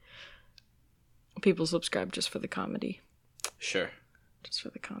People subscribe just for the comedy. Sure. Just for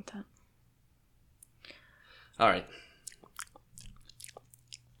the content. All right.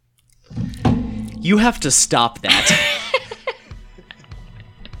 You have to stop that.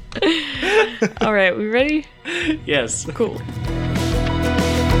 All right, we ready? Yes. Cool.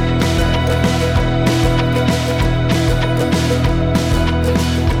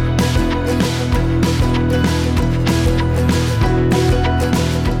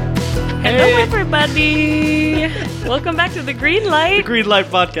 Hello, everybody. Welcome back to The Green Light. The Green Light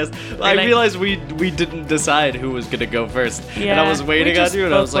Podcast. I Light. realized we didn't decide who was going to go first. Yeah, and I was waiting we on just you,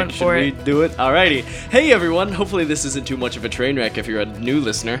 and I both was like, went should for we it. do it? Alrighty. Hey, everyone. Hopefully this isn't too much of a train wreck if you're a new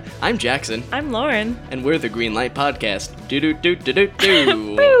listener. I'm Jackson, I'm Lauren. and we're The Green Light Podcast.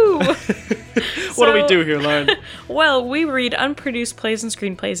 Do-do-do-do-do-do. Boo! What do we So- do here, Lauren? Well, we read unproduced plays and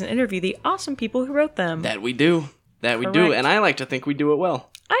screenplays and interview the awesome people who wrote them. That we do. Correct. And I like to think we do it well.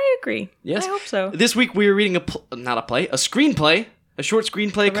 I agree. Yes. I hope so. This week we are reading a screenplay, a short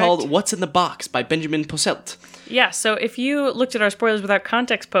screenplay Correct. called What's in the Box by Benjamin Posselt. Yeah, so if you looked at our spoilers without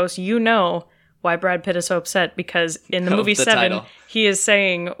context post, you know why Brad Pitt is so upset, because in the Of movie the 7, title. he is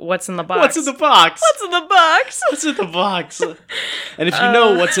saying, "What's in the box?" What's in the box? What's in the box? What's in the box? And if you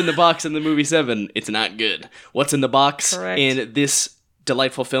know what's in the box in the movie 7, it's not good. What's in the box Correct. in this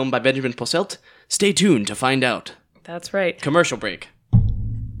delightful film by Benjamin Posselt? Stay tuned to find out. That's right. Commercial break.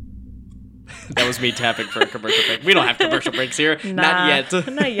 That was me tapping for a commercial break. We don't have commercial breaks here. Not yet.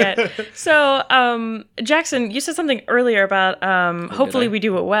 Not yet. So, Jackson, you said something earlier about hopefully I? we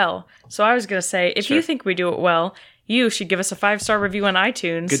do it well. So I was going to say, if Sure. you think we do it well, you should give us a 5-star review on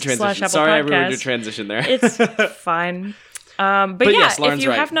iTunes. Good transition. /Apple Sorry I Podcasts. ruined your transition there. It's fine. But yeah, yes, Lauren's if you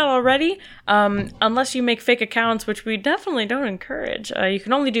right. have not already, unless you make fake accounts, which we definitely don't encourage, you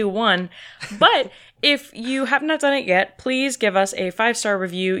can only do one. But if you have not done it yet, please give us a 5-star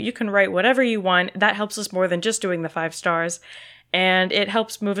review. You can write whatever you want. That helps us more than just doing the 5 stars. And it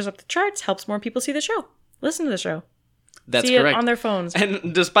helps move us up the charts, helps more people see the show. Listen to the show. That's See correct. it on their phones.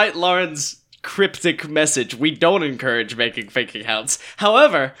 And despite Lauren's cryptic message, we don't encourage making fake accounts.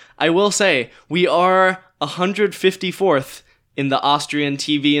 However, I will say, we are 154th in the Austrian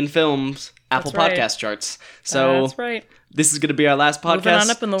TV and films Apple right. Podcast charts. So That's right. this is going to be our last Moving podcast, on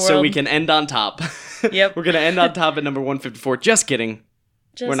up in the so we world. can end on top. Yep. We're going to end on top at number 154. Just kidding.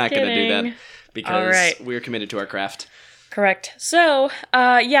 Just We're not going to do kidding. that because All right. we're committed to our craft. Correct. So,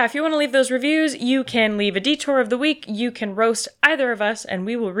 yeah, if you want to leave those reviews, you can leave a detour of the week. You can roast either of us, and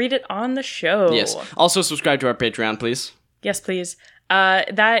we will read it on the show. Yes. Also, subscribe to our Patreon, please. Yes, please.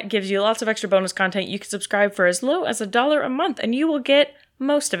 That gives you lots of extra bonus content. You can subscribe for as low as $1 a month, and you will get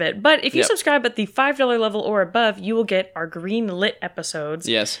most of it. But if you Yep. subscribe at the $5 level or above, you will get our Green Lit episodes.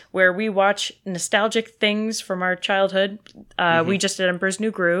 Yes. Where we watch nostalgic things from our childhood. We just did Emperor's New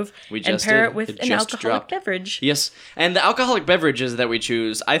Groove. We and just pair did. it with It an just alcoholic dropped. beverage. Yes, and the alcoholic beverages that we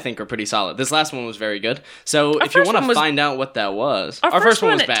choose, I think, are pretty solid. This last one was very good. So if you first want one to was- find out what that was, Our first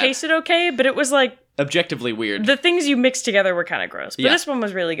one was it bad. tasted okay, but it was like Objectively weird. the things you mixed together were kind of gross. But Yeah. this one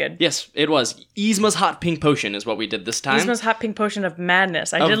was really good. Yes, it was. Yzma's Hot Pink Potion is what we did this time. Yzma's Hot Pink Potion of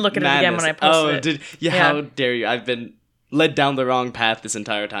Madness. I Of did look at it again when I posted it. Yeah, how dare you? I've been led down the wrong path this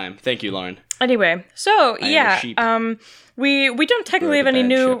entire time. Thank you, Lauren. Anyway, so am a yeah, sheep. we don't technically You're have the any bad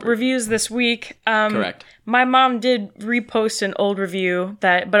new shepherd. reviews this week. Correct. My mom did repost an old review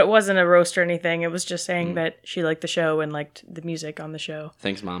but it wasn't a roast or anything. It was just saying that she liked the show and liked the music on the show.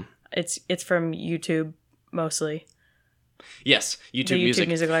 Thanks, Mom. It's from YouTube mostly. Yes, YouTube, The YouTube music.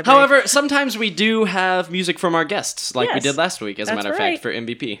 Music Library. However, sometimes we do have music from our guests, like we Yes, did last week, as a that's matter of right. fact, for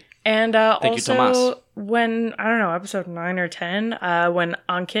MVP. And Thank you, Tomas. also when I don't know, episode 9 or 10, when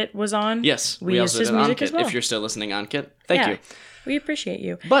Ankit was on. Yes, we used also his did music Ankit. as well. If you're still listening, Ankit, thank you. We appreciate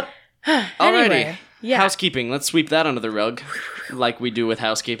you. But alrighty, Anyway, yeah. housekeeping. Let's sweep that under the rug, like we do with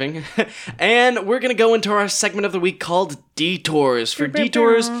housekeeping. And we're gonna go into our segment of the week called Detours. For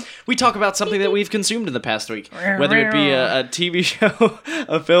Detours, we talk about something that we've consumed in the past week, whether it be a TV show,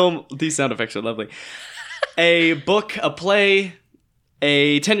 a film. These sound effects are lovely. A book, a play,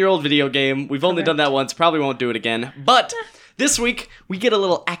 a 10-year-old video game. We've only done that once. Probably won't do it again. But this week, we get a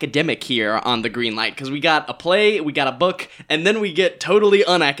little academic here on The Green Light, because we got a play, we got a book, and then we get totally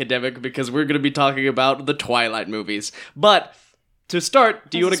unacademic, because we're going to be talking about the Twilight movies. But to start,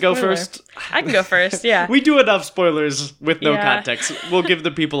 do you want to go Spoiler. first? I can go first, yeah. We do enough spoilers with no Yeah. context. We'll give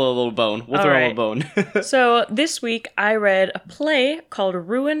the people a little bone. We'll All throw them right. a bone. So this week I read a play called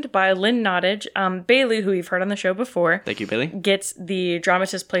Ruined by Lynn Nottage. Bailey, who you've heard on the show before, Thank you, Billy. gets the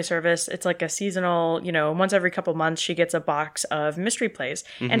Dramatist Play Service. It's like a seasonal, once every couple months she gets a box of mystery plays.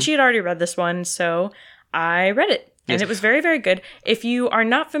 Mm-hmm. And she had already read this one, so I read it. And it was very, very good. If you are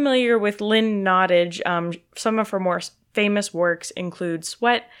not familiar with Lynn Nottage, some of her more famous works include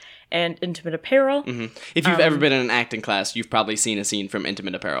Sweat and Intimate Apparel. If you've ever been in an acting class, you've probably seen a scene from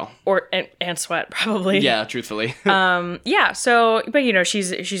Intimate Apparel. And Sweat, probably. Yeah, truthfully. Yeah, so, but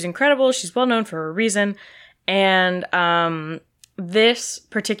she's incredible. She's well known for a reason. And this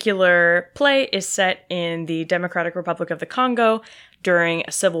particular play is set in the Democratic Republic of the Congo during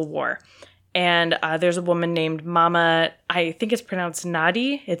a civil war. And there's a woman named Mama, I think it's pronounced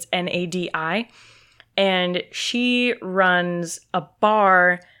Nadi. It's Nadi. And she runs a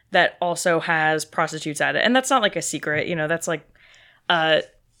bar that also has prostitutes at it. And that's not like a secret, that's like a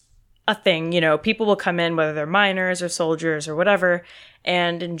thing, people will come in, whether they're miners or soldiers or whatever,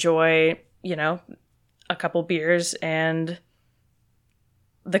 and enjoy, a couple beers and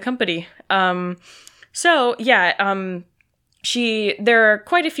the company. There are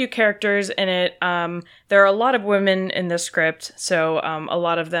quite a few characters in it. There are a lot of women in the script, so a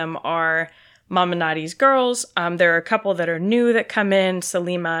lot of them are Mama Nadi's girls. There are a couple that are new that come in,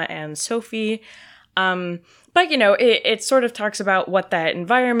 Salima and Sophie. But, it sort of talks about what that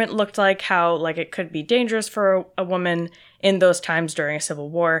environment looked like, how, it could be dangerous for a woman in those times during a civil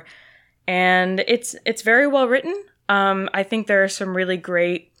war. And it's very well written. I think there are some really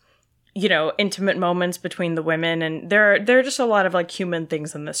great, intimate moments between the women, and there are just a lot of human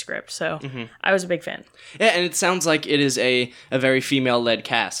things in the script. So I was a big fan. Yeah, and it sounds like it is a very female-led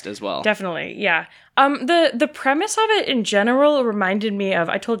cast as well. Definitely, yeah. The premise of it in general reminded me of,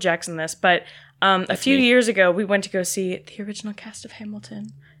 I told Jackson this, but a few years ago we went to go see the original cast of Hamilton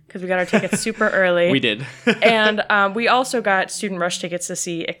because we got our tickets super early. We did. And we also got student rush tickets to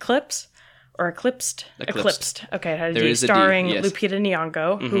see Eclipsed. Or Eclipsed. Okay, how did you? Starring Lupita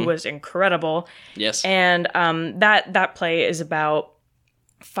Nyong'o, who was incredible. Yes. And that play is about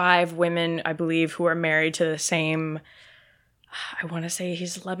 5 women, I believe, who are married to the same. I want to say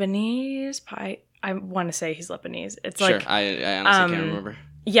he's Lebanese. I want to say he's Lebanese. It's sure. I honestly can't remember.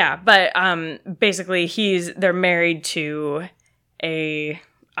 Yeah, but basically they're married to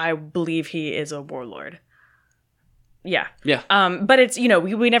I believe he is a warlord. Yeah. Yeah. But it's,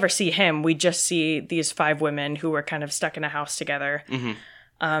 we never see him. We just see these 5 women who are kind of stuck in a house together,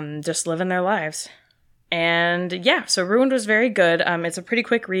 just living their lives. And yeah, so Ruined was very good. It's a pretty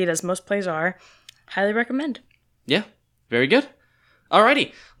quick read, as most plays are. Highly recommend. Yeah. Very good.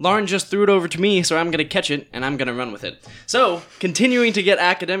 Alrighty, Lauren just threw it over to me, so I'm going to catch it, and I'm going to run with it. So, continuing to get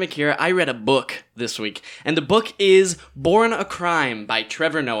academic here, I read a book this week, and the book is Born a Crime by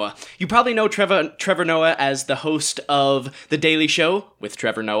Trevor Noah. You probably know Trevor Noah as the host of The Daily Show with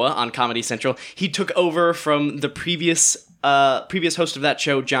Trevor Noah on Comedy Central. He took over from the previous host of that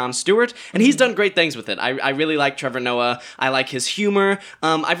show, Jon Stewart, and he's done great things with it. I really like Trevor Noah. I like his humor.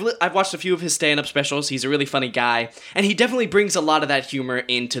 I've watched a few of his stand-up specials. He's a really funny guy, and he definitely brings a lot of that humor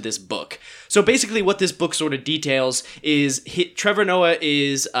into this book. So basically what this book sort of details is Trevor Noah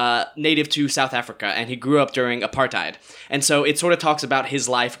is native to South Africa, and he grew up during apartheid. And so it sort of talks about his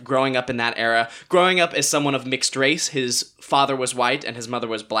life growing up in that era, growing up as someone of mixed race. His father was white and his mother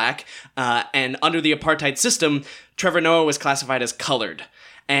was black, and under the apartheid system, Trevor Noah was classified as colored.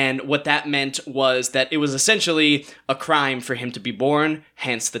 And what that meant was that it was essentially a crime for him to be born,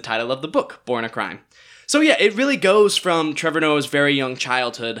 hence the title of the book, Born a Crime. So yeah, it really goes from Trevor Noah's very young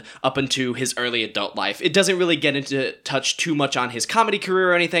childhood up into his early adult life. It doesn't really get into touch too much on his comedy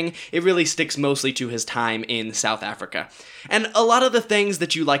career or anything. It really sticks mostly to his time in South Africa. And a lot of the things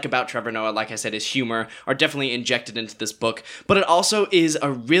that you like about Trevor Noah, like I said, his humor, are definitely injected into this book. But it also is a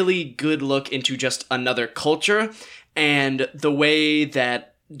really good look into just another culture and the way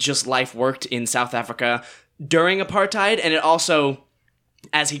that just life worked in South Africa during apartheid. And it also,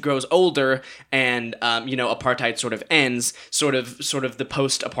 as he grows older and, apartheid sort of ends, sort of the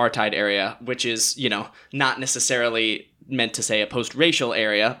post-apartheid era, which is, not necessarily meant to say a post-racial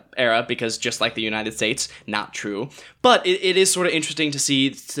era, because just like the United States, not true. But it is sort of interesting to see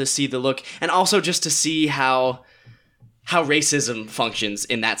the look, and also just to see how racism functions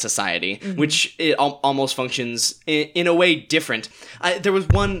in that society, which it almost functions in a way different. There was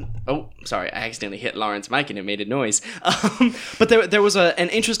one... Oh, sorry, I accidentally hit Lauren's mic and it made a noise. But there was an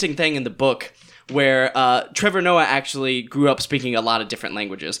interesting thing in the book where Trevor Noah actually grew up speaking a lot of different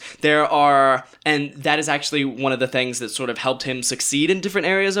languages. And that is actually one of the things that sort of helped him succeed in different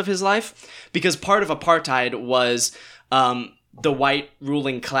areas of his life, because part of apartheid was the white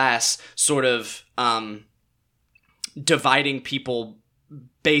ruling class sort of... dividing people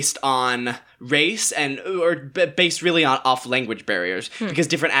based on race or based really off language barriers because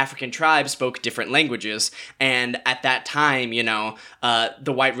different African tribes spoke different languages, and at that time,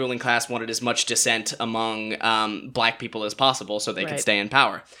 the white ruling class wanted as much dissent among black people as possible so they could stay in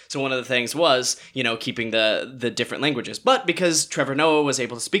power. So one of the things was, keeping the different languages. But because Trevor Noah was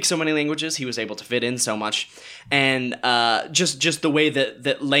able to speak so many languages, he was able to fit in so much, and just the way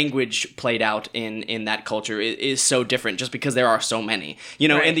that language played out in that culture is so different just because there are so many.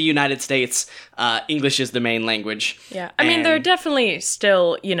 In the United States, English is the main language. Yeah. I mean, there are definitely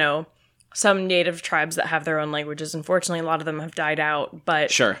still, some native tribes that have their own languages. Unfortunately, a lot of them have died out,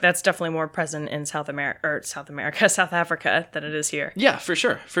 but that's definitely more present in South Africa than it is here. Yeah, for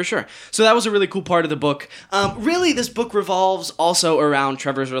sure. So that was a really cool part of the book. Really, this book revolves also around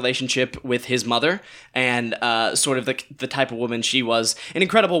Trevor's relationship with his mother and sort of the type of woman she was. An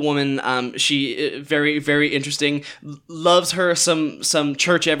incredible woman. She very, very interesting. Loves her some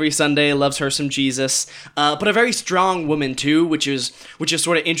church every Sunday. Loves her some Jesus. But a very strong woman too, which is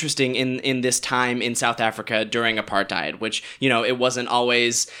sort of interesting in this time in South Africa during apartheid, which, it wasn't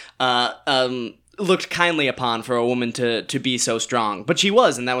always looked kindly upon for a woman to be so strong. But she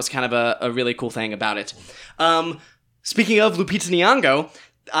was, and that was kind of a really cool thing about it. Speaking of Lupita Nyong'o,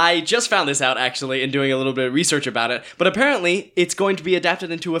 I just found this out, actually, in doing a little bit of research about it, but apparently it's going to be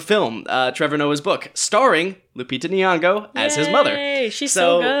adapted into a film, Trevor Noah's book, starring Lupita Nyong'o as his mother. She's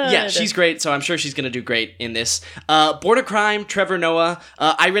so good. Yeah, she's great, so I'm sure she's going to do great in this. Born a Crime, Trevor Noah.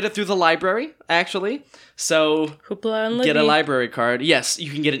 I read it through the library, actually, so Hoopla get a library card. Yes,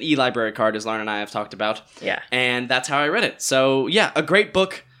 you can get an e-library card, as Lauren and I have talked about. Yeah. And that's how I read it. So, yeah, a great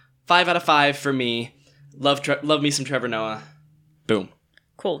book. 5 out of 5 for me. Love me some Trevor Noah. Boom.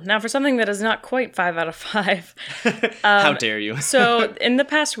 Cool. Now, for something that is not quite 5 out of 5. How dare you? So, in the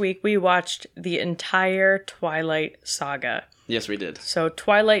past week, we watched the entire Twilight saga. Yes, we did. So,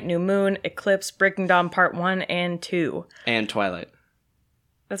 Twilight, New Moon, Eclipse, Breaking Dawn Part 1 and 2. And Twilight.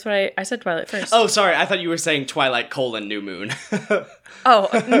 That's what I said Twilight first. Oh, sorry. I thought you were saying Twilight : New Moon. Oh,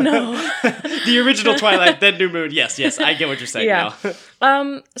 no. The original Twilight, then New Moon. Yes, I get what you're saying now.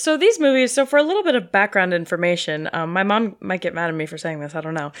 So these movies, for a little bit of background information, my mom might get mad at me for saying this, I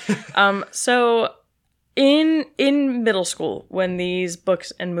don't know. So in middle school, when these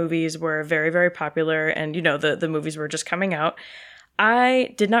books and movies were very, very popular and, the movies were just coming out,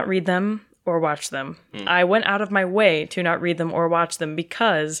 I did not read them or watch them. I went out of my way to not read them or watch them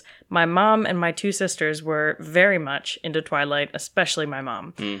because my mom and my 2 sisters were very much into Twilight, especially my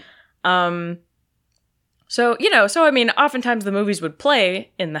mom. So I mean, oftentimes the movies would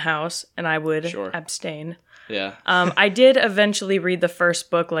play in the house and I would abstain. Yeah. I did eventually read the first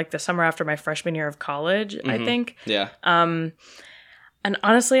book like the summer after my freshman year of college, I think. Yeah. And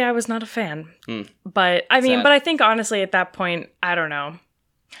honestly, I was not a fan. But I mean, but I think honestly at that point, I don't know.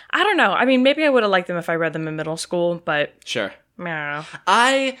 I mean, maybe I would have liked them if I read them in middle school, but sure. I don't know.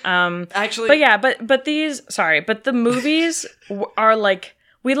 I actually, but yeah, but the movies are like,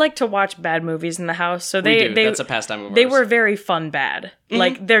 we like to watch bad movies in the house, so that's a pastime of ours. They were very fun bad.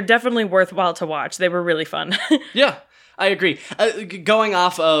 Like, they're definitely worthwhile to watch. They were really fun. Yeah. I agree. Going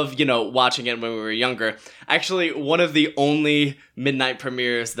off of, watching it when we were younger, actually, one of the only midnight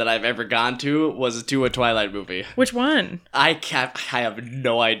premieres that I've ever gone to was to a Twilight movie. Which one? I have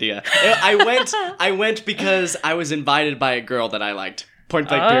no idea. I went because I was invited by a girl that I liked. Point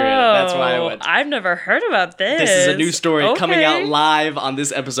blank period. That's why I went. I've never heard about this. This is a new story coming out live on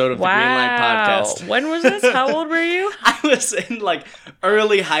this episode of the Greenlight Podcast. When was this? How old were you? I was in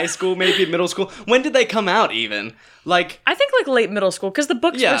early high school, maybe middle school. When did they come out even? I think late middle school because the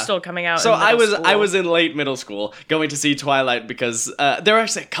books were still coming out. So I was in late middle school going to see Twilight because there were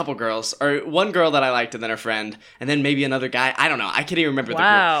actually a couple girls, or one girl that I liked and then a friend, and then maybe another guy. I don't know. I can't even remember the group.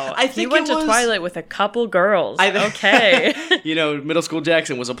 I think you went to Twilight with a couple girls. Okay. Middle school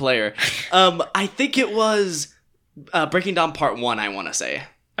Jackson was a player. I think it was Breaking Dawn Part 1, I want to say.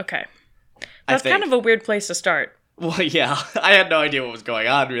 Okay. That's kind of a weird place to start. Well, yeah. I had no idea what was going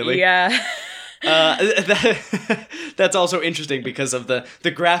on, really. Yeah. That's also interesting because of the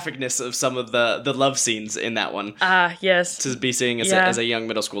graphicness of some of the love scenes in that one. Yes. To be seeing as a young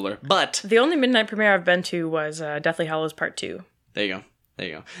middle schooler. But the only midnight premiere I've been to was Deathly Hallows Part 2. There you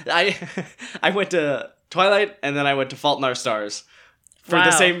go. I went to Twilight and then I went to Fault in Our Stars. For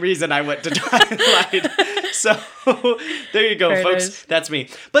the same reason I went to Twilight. So, there you go, folks. That's me.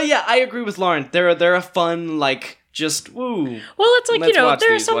 But yeah, I agree with Lauren. They're a fun, just woo. Well, it's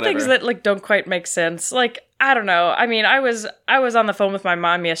there are some things that don't quite make sense. I don't know. I mean, I was on the phone with my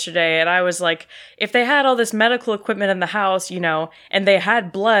mom yesterday and I was like, if they had all this medical equipment in the house, and they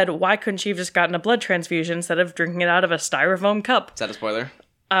had blood, why couldn't she have just gotten a blood transfusion instead of drinking it out of a styrofoam cup? Is that a spoiler?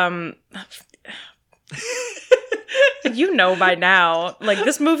 You know by now, like,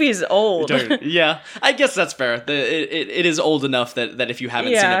 this movie is old. Yeah, I guess that's fair. It is old enough that if you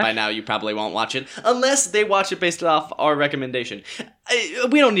haven't seen it by now, you probably won't watch it. Unless they watch it based off our recommendation.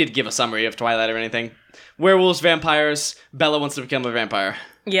 We don't need to give a summary of Twilight or anything. Werewolves, vampires, Bella wants to become a vampire.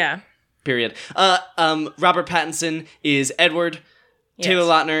 Yeah. Period. Robert Pattinson is Edward. Yes. Taylor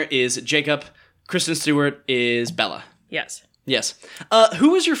Lautner is Jacob. Kristen Stewart is Bella. Yes. Yes.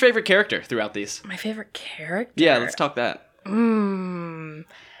 Who was your favorite character throughout these? My favorite character? Yeah, let's talk that. I'm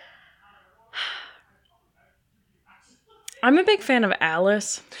a big fan of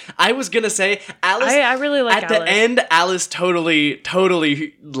Alice. I was gonna say Alice. I really like At Alice. the end, Alice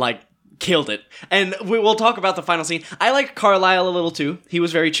totally like killed it. And we'll talk about the final scene. I liked Carlisle a little too. He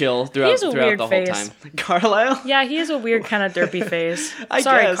was very chill throughout the weird whole face. time. Carlisle? Yeah, he has a weird kind of derpy face. I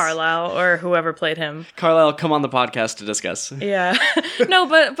Sorry, guess. Carlisle, or whoever played him. Carlisle, come on the podcast to discuss. Yeah. No,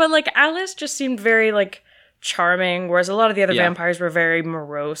 but like Alice just seemed very like charming, whereas a lot of the other vampires were very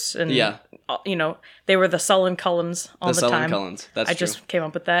morose and you know, they were the sullen Cullens all the time. The sullen Cullens. That's I true. just came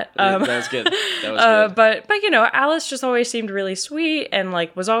up with that. That was good. That was good. But you know, Alice just always seemed really sweet and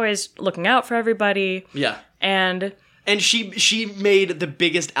like was always looking out for everybody. Yeah. And she made the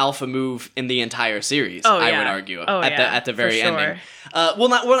biggest alpha move in the entire series. Oh, I yeah. would argue Oh, at yeah, the very for sure.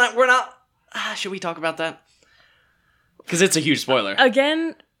 ending. We're not. Should we talk about that? Because it's a huge spoiler.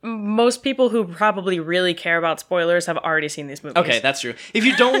 Again, most people who probably really care about spoilers have already seen these movies. Okay, that's true. If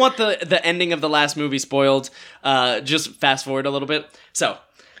you don't want the ending of the last movie spoiled, just fast forward a little bit.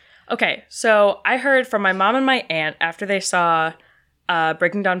 Okay, so I heard from my mom and my aunt after they saw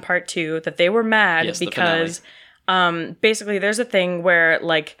Breaking Dawn Part 2 that they were mad because basically there's a thing where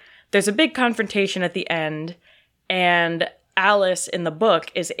like there's a big confrontation at the end and Alice in the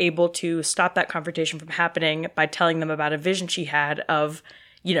book is able to stop that confrontation from happening by telling them about a vision she had of,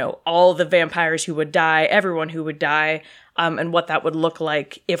 you know, all the vampires who would die, everyone who would die, and what that would look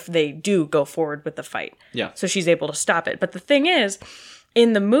like if they do go forward with the fight. Yeah. So she's able to stop it. But the thing is,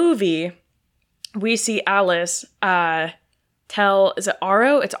 in the movie, we see Alice tell, is it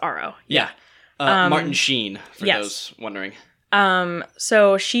Aro? It's Aro. Yeah. Martin Sheen, for yes. those wondering.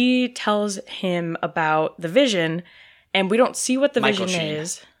 So she tells him about the vision, and we don't see what the Michael vision Sheen.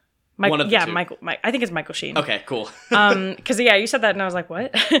 is. One of the two. Michael. I think it's Michael Sheen. Okay, cool. Because yeah, you said that, and I was like,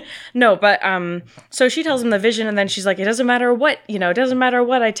 what? No, but so she tells him the vision, and then she's like, it doesn't matter what, you know, it doesn't matter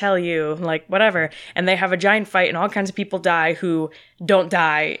what I tell you, like whatever. And they have a giant fight, and all kinds of people die who don't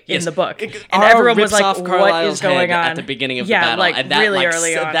die in the book. And everyone was like, what is going on at the beginning of the yeah, battle? like And that, really like,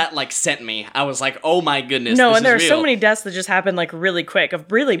 early on. That like sent me. I was like, oh my goodness. No, this and there are is so real. many deaths that just happen like really quick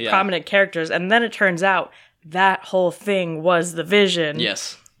of really prominent characters, and then it turns out that whole thing was the vision.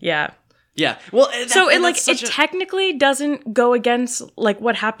 Yes. Yeah. Yeah. Well, So it technically doesn't go against like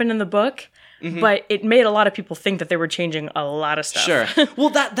what happened in the book, but it made a lot of people think that they were changing a lot of stuff. Sure. Well,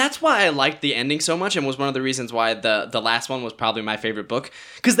 that's why I liked the ending so much, and was one of the reasons why the last one was probably my favorite book,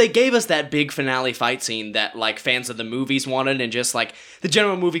 because they gave us that big finale fight scene that like fans of the movies wanted, and just like the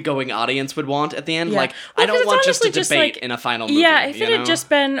general movie going audience would want at the end. Yeah. Like, Well, I don't 'cause want it's just a honestly just, debate like- in a final movie. Yeah, if you it know? had just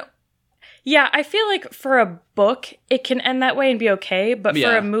been... Yeah, I feel like for a book, it can end that way and be okay, but for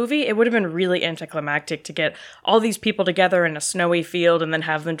Yeah. a movie, it would have been really anticlimactic to get all these people together in a snowy field and then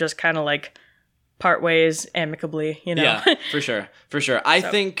have them just kind of like part ways amicably, you know? Yeah, for sure. I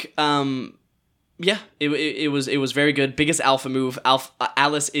think, it was very good. Biggest alpha move.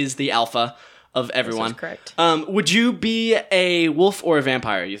 Alice is the alpha of everyone. That's correct. Would you be a wolf or a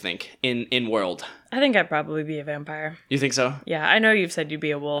vampire, you think, in world? I think I'd probably be a vampire. You think so? Yeah, I know you've said you'd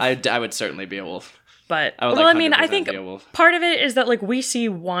be a wolf. I would certainly be a wolf. But I would well, like I mean, I 100% think be a wolf. part of it is that like we see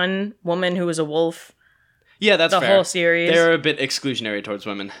one woman who is a wolf. Yeah, that's The fair. whole series. They're a bit exclusionary towards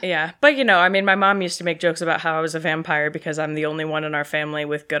women. Yeah, but you know, I mean, my mom used to make jokes about how I was a vampire because I'm the only one in our family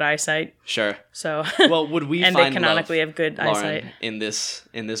with good eyesight. Sure. So Well, would we and find they canonically love, have good Lauren, eyesight. in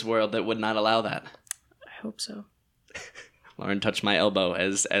this world that would not allow that? I hope so. Lauren touched my elbow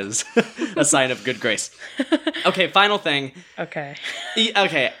as a sign of good grace. Okay, final thing. Okay.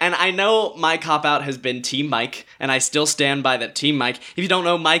 Okay, and I know my cop-out has been Team Mike, and I still stand by that Team Mike. If you don't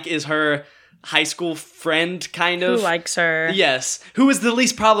know, Mike is her high school friend, kind Who of. likes her? Yes. Who is the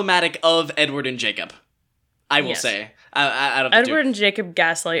least problematic of Edward and Jacob, I will Yes. say. Out of the two. Edward and Jacob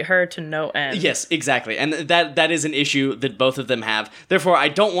gaslight her to no end. Yes, exactly. And that is an issue that both of them have. Therefore, I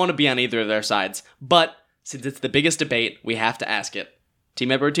don't want to be on either of their sides. But since it's the biggest debate, we have to ask it.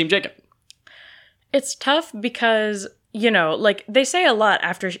 Team Edward, Team Jacob. It's tough because, you know, like, they say a lot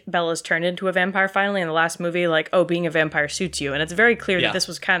after Bella's turned into a vampire finally in the last movie, like, oh, being a vampire suits you. And it's very clear Yeah. that this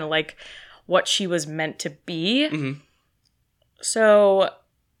was kind of like what she was meant to be. Mhm. So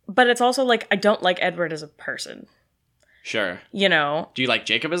but it's also like, I don't like Edward as a person. Sure. You know? Do you like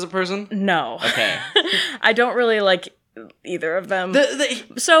Jacob as a person? No. Okay. I don't really like either of them.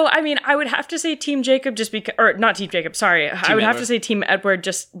 So, I mean, I would have to say Team Jacob just because, or not Team Jacob, sorry. I would have to say Team Edward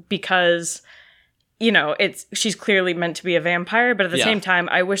just because, you know, she's clearly meant to be a vampire, but at the same time,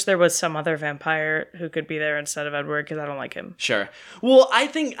 I wish there was some other vampire who could be there instead of Edward, because I don't like him. Sure. Well, I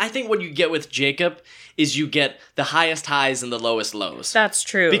think what you get with Jacob is you get the highest highs and the lowest lows. That's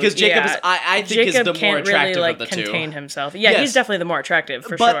true. Because Jacob is, I think, is the more attractive really, of the two. Jacob can't really contain himself. Yeah, he's definitely the more attractive,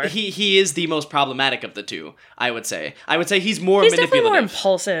 for sure. But he is the most problematic of the two, I would say. I would say he's more manipulative. He's definitely more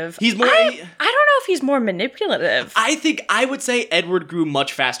impulsive. He's more... I don't know if he's more manipulative. I would say Edward grew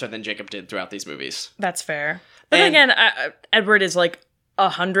much faster than Jacob did throughout these movies. That's fair. But again, Edward is like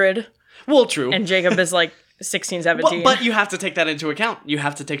 100. Well, true. And Jacob is like 16, 17. But you have to take that into account. You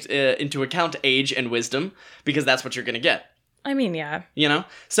have to take into account age and wisdom, because that's what you're going to get. I mean, yeah. You know?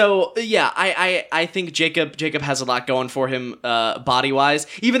 So, yeah, I think Jacob has a lot going for him body-wise,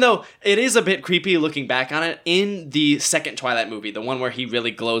 even though it is a bit creepy looking back on it in the second Twilight movie, the one where he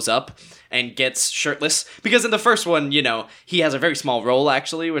really glows up and gets shirtless. Because in the first one, you know, he has a very small role,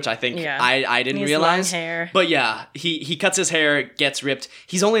 actually, which I think I didn't realize. Long hair. But yeah, he cuts his hair, gets ripped.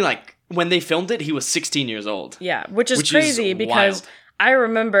 He's only like, when they filmed it, he was 16 years old. Yeah, which is crazy because... Wild. I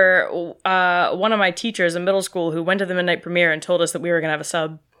remember one of my teachers in middle school who went to the midnight premiere and told us that we were going to have a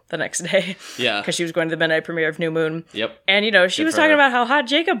sub the next day. Yeah. Because she was going to the midnight premiere of New Moon. Yep. And, you know, she was talking about how hot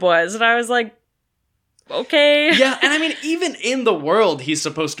Jacob was. And I was like, okay. Yeah, and I mean, even in the world, he's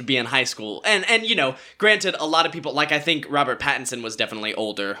supposed to be in high school. And you know, granted, a lot of people, like, I think Robert Pattinson was definitely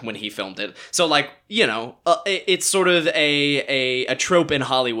older when he filmed it. So, like, you know, it's sort of a trope in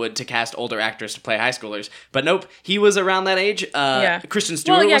Hollywood to cast older actors to play high schoolers. But nope, he was around that age. Kristen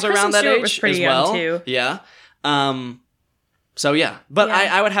Stewart was around that age as well. Too. Yeah. So, yeah. But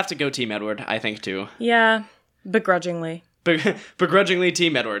I would have to go Team Edward, I think, too. Yeah, begrudgingly. Begrudgingly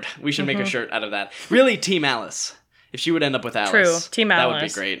Team Edward. We should make a shirt out of that. Really, Team Alice. If she would end up with Alice. True, Team Alice. That would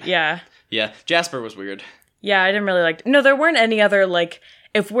be great. Yeah. Yeah. Jasper was weird. Yeah, I didn't really like... No, there weren't any other, like...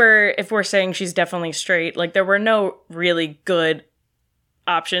 If we're saying she's definitely straight, like, there were no really good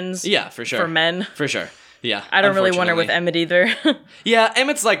options. Yeah, for sure. For men. For sure. Yeah. I don't really want her with Emmett either. Yeah,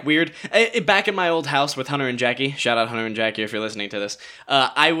 Emmett's, like, weird. Back in my old house with Hunter and Jackie, shout out Hunter and Jackie if you're listening to this,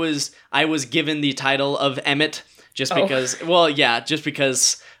 I was given the title of Emmett just because, just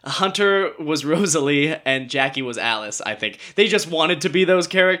because Hunter was Rosalie and Jackie was Alice, I think. They just wanted to be those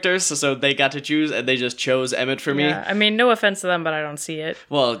characters, so they got to choose, and they just chose Emmett for me. Yeah, I mean, no offense to them, but I don't see it.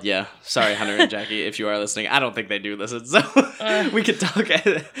 Well, yeah. Sorry, Hunter and Jackie, if you are listening. I don't think they do listen, so we can talk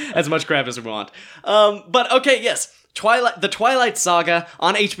as much crap as we want. But, okay, yes. The Twilight Saga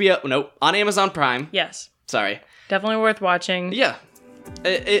on on Amazon Prime. Yes. Sorry. Definitely worth watching. Yeah.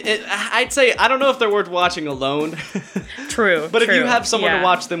 I'd say, I don't know if they're worth watching alone. True. But if you have someone to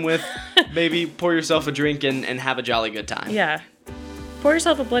watch them with, maybe pour yourself a drink and have a jolly good time. Yeah. Pour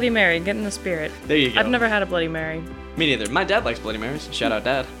yourself a Bloody Mary and get in the spirit. There you go. I've never had a Bloody Mary. Me neither. My dad likes Bloody Marys. Shout out,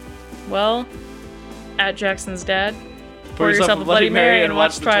 Dad. Well, at Jackson's dad, pour yourself a Bloody Mary and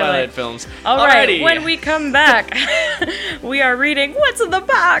watch the Twilight films. Alright, when we come back, we are reading What's in the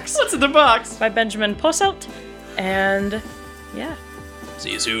Box? What's in the Box? By Benjamin Posselt. And, yeah.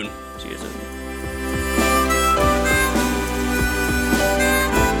 See you soon. See you soon.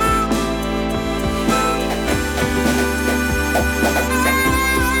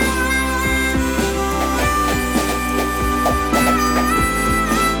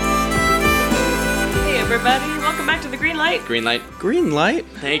 Hey everybody, welcome back to the Green Light. Green Light. Green Light?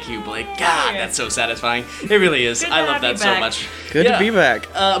 Thank you, Blake. God, that's so satisfying. It really is. I love that so much. Good to be back.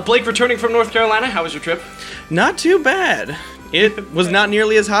 Blake, returning from North Carolina, how was your trip? Not too bad. It was not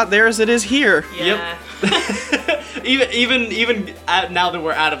nearly as hot there as it is here. Yeah. Yep. even now that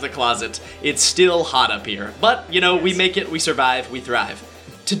we're out of the closet, it's still hot up here. But, you know, we make it, we survive, we thrive.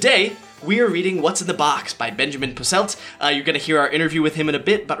 Today, we are reading What's in the Box by Benjamin Posselt. You're going to hear our interview with him in a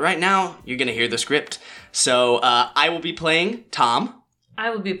bit, but right now, you're going to hear the script. So, I will be playing Tom. I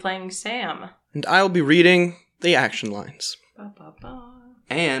will be playing Sam. And I'll be reading the action lines. Ba, ba, ba.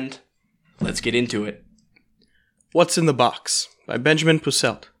 And let's get into it. What's in the Box by Benjamin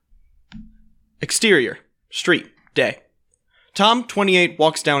Posselt. Exterior, street, day. Tom, 28,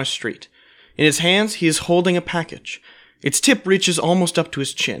 walks down a street. In his hands, he is holding a package. Its tip reaches almost up to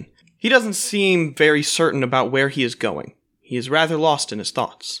his chin. He doesn't seem very certain about where he is going. He is rather lost in his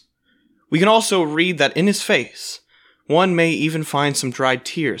thoughts. We can also read that in his face, one may even find some dried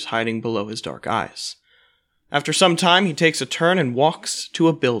tears hiding below his dark eyes. After some time, he takes a turn and walks to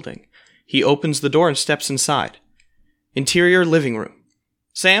a building. He opens the door and steps inside. Interior living room.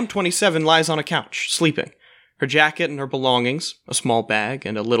 Sam, 27, lies on a couch, sleeping. Her jacket and her belongings, a small bag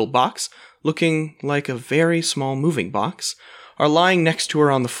and a little box, looking like a very small moving box, are lying next to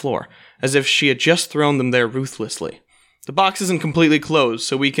her on the floor, as if she had just thrown them there ruthlessly. The box isn't completely closed,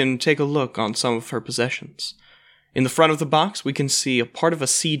 so we can take a look on some of her possessions. In the front of the box, we can see a part of a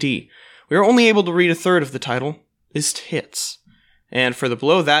CD. We are only able to read a third of the title, Ist Hits, and further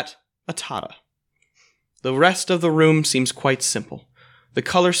below that, a Tata. The rest of the room seems quite simple. The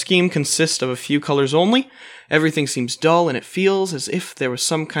color scheme consists of a few colors only. Everything seems dull, and it feels as if there was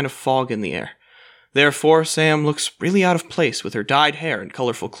some kind of fog in the air. Therefore, Sam looks really out of place with her dyed hair and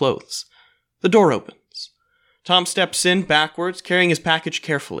colorful clothes. The door opens. Tom steps in backwards, carrying his package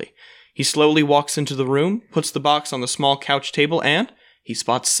carefully. He slowly walks into the room, puts the box on the small couch table, and he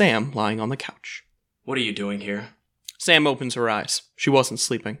spots Sam lying on the couch. What are you doing here? Sam opens her eyes. She wasn't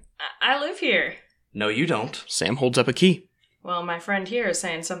sleeping. I live here. No, you don't. Sam holds up a key. Well, my friend here is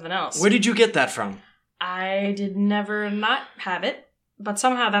saying something else. Where did you get that from? I did never not have it, but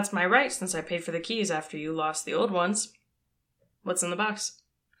somehow that's my right since I paid for the keys after you lost the old ones. What's in the box?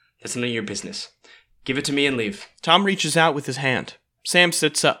 That's none of your business. Give it to me and leave. Tom reaches out with his hand. Sam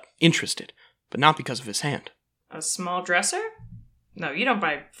sits up, interested, but not because of his hand. A small dresser? No, you don't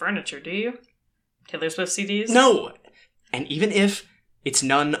buy furniture, do you? Taylor Swift CDs? No! And even if, it's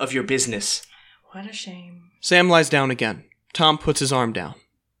none of your business. What a shame. Sam lies down again. Tom puts his arm down.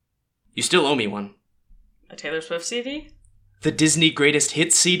 You still owe me one. A Taylor Swift CD? The Disney Greatest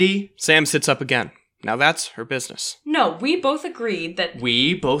Hits CD? Sam sits up again. Now that's her business. No, we both agreed that...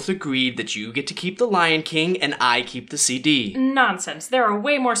 We both agreed that you get to keep the Lion King and I keep the CD. Nonsense. There are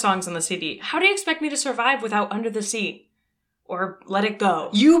way more songs on the CD. How do you expect me to survive without Under the Sea? Or Let It Go?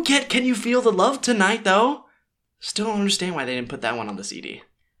 You get Can You Feel the Love Tonight, though? Still don't understand why they didn't put that one on the CD.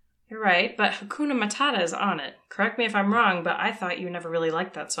 You're right, but Hakuna Matata is on it. Correct me if I'm wrong, but I thought you never really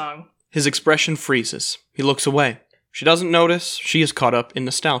liked that song. His expression freezes. He looks away. She doesn't notice. She is caught up in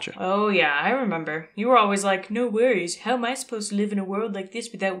nostalgia. Oh yeah, I remember. You were always like, no worries, how am I supposed to live in a world like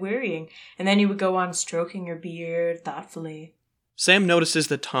this without worrying? And then you would go on stroking your beard thoughtfully. Sam notices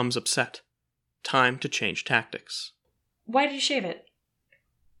that Tom's upset. Time to change tactics. Why did you shave it?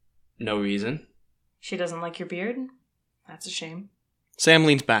 No reason. She doesn't like your beard? That's a shame. Sam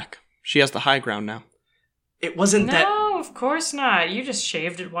leans back. She has the high ground now. It wasn't that... No, of course not. You just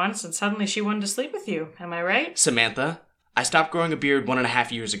shaved it once and suddenly she wanted to sleep with you. Am I right? Samantha, I stopped growing a beard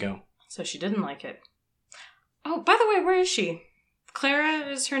 1.5 years ago. So she didn't like it. Oh, by the way, where is she? Clara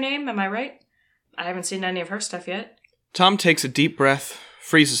is her name, am I right? I haven't seen any of her stuff yet. Tom takes a deep breath,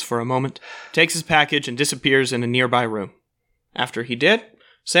 freezes for a moment, takes his package and disappears in a nearby room. After he did,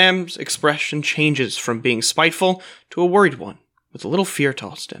 Sam's expression changes from being spiteful to a worried one, with a little fear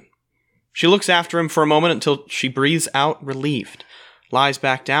tossed in. She looks after him for a moment until she breathes out relieved, lies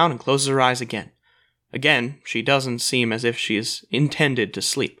back down and closes her eyes again. Again, she doesn't seem as if she is intended to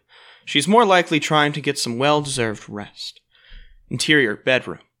sleep. She's more likely trying to get some well-deserved rest. Interior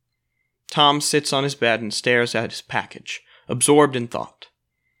bedroom. Tom sits on his bed and stares at his package, absorbed in thought.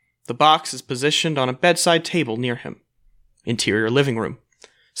 The box is positioned on a bedside table near him. Interior living room.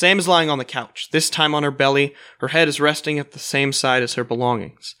 Sam is lying on the couch, this time on her belly. Her head is resting at the same side as her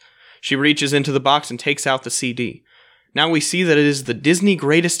belongings. She reaches into the box and takes out the CD. Now we see that it is the Disney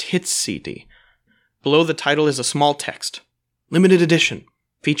Greatest Hits CD. Below the title is a small text. Limited edition,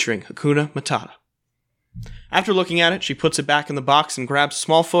 featuring Hakuna Matata. After looking at it, she puts it back in the box and grabs a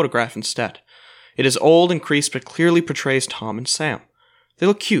small photograph instead. It is old and creased, but clearly portrays Tom and Sam. They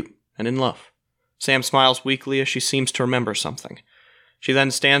look cute and in love. Sam smiles weakly as she seems to remember something. She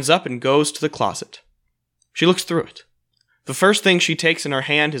then stands up and goes to the closet. She looks through it. The first thing she takes in her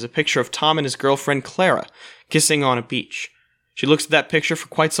hand is a picture of Tom and his girlfriend Clara kissing on a beach. She looks at that picture for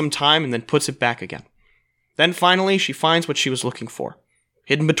quite some time and then puts it back again. Then finally, she finds what she was looking for.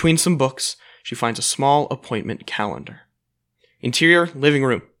 Hidden between some books, she finds a small appointment calendar. Interior, living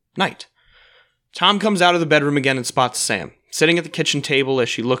room, night. Tom comes out of the bedroom again and spots Sam, sitting at the kitchen table as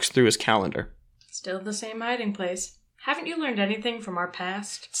she looks through his calendar. Still the same hiding place. Haven't you learned anything from our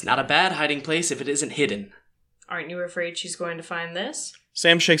past? It's not a bad hiding place if it isn't hidden. Aren't you afraid she's going to find this?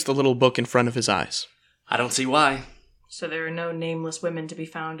 Sam shakes the little book in front of his eyes. I don't see why. So there are no nameless women to be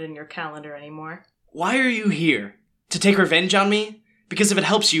found in your calendar anymore? Why are you here? To take revenge on me? Because if it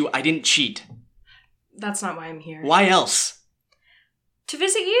helps you, I didn't cheat. That's not why I'm here. Why else? To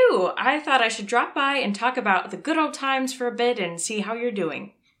visit you! I thought I should drop by and talk about the good old times for a bit and see how you're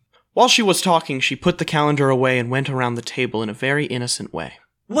doing. While she was talking, she put the calendar away and went around the table in a very innocent way.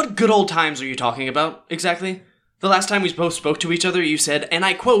 What good old times are you talking about, exactly? The last time we both spoke to each other, you said, and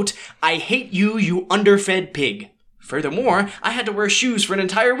I quote, "I hate you, you underfed pig." Furthermore, I had to wear shoes for an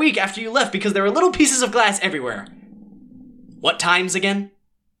entire week after you left because there were little pieces of glass everywhere. What times again?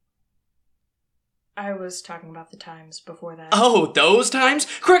 I was talking about the times before that. Oh, those times?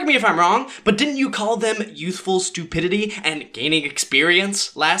 Correct me if I'm wrong, but didn't you call them youthful stupidity and gaining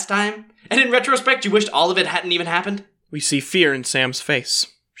experience last time? And in retrospect, you wished all of it hadn't even happened? We see fear in Sam's face.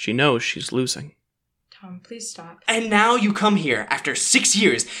 She knows she's losing. Tom, please stop. And now you come here after 6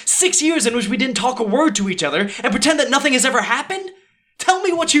 years. 6 years in which we didn't talk a word to each other and pretend that nothing has ever happened? Tell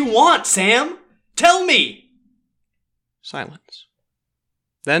me what you want, Sam! Tell me! Silence.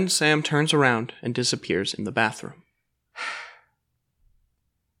 Then Sam turns around and disappears in the bathroom.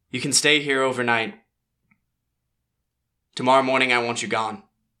 You can stay here overnight. Tomorrow morning I want you gone.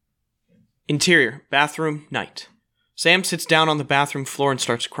 Interior, bathroom, night. Sam sits down on the bathroom floor and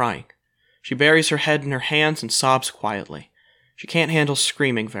starts crying. She buries her head in her hands and sobs quietly. She can't handle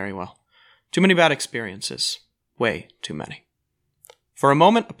screaming very well. Too many bad experiences. Way too many. For a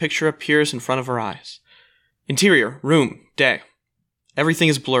moment, a picture appears in front of her eyes. Interior, room, day. Everything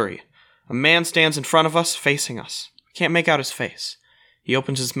is blurry. A man stands in front of us, facing us. We can't make out his face. He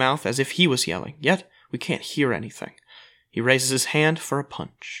opens his mouth as if he was yelling, yet we can't hear anything. He raises his hand for a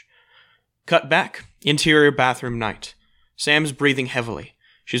punch. Cut back. Interior bathroom, night. Sam's breathing heavily.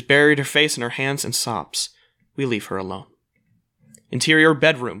 She's buried her face in her hands and sobs. We leave her alone. Interior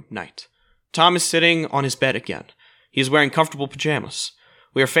bedroom, night. Tom is sitting on his bed again. He is wearing comfortable pajamas.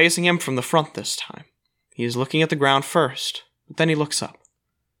 We are facing him from the front this time. He is looking at the ground first, but then he looks up.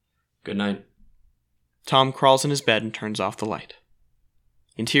 Good night. Tom crawls in his bed and turns off the light.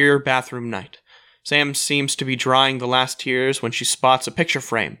 Interior bathroom, night. Sam seems to be drying the last tears when she spots a picture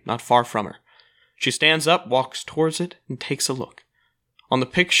frame not far from her. She stands up, walks towards it, and takes a look. On the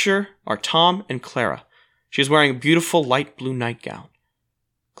picture are Tom and Clara. She is wearing a beautiful light blue nightgown.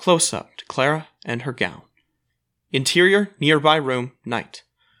 Close up to Clara and her gown. Interior, nearby room, night.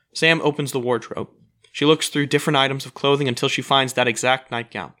 Sam opens the wardrobe. She looks through different items of clothing until she finds that exact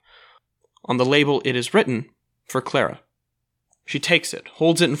nightgown. On the label it is written, for Clara. She takes it,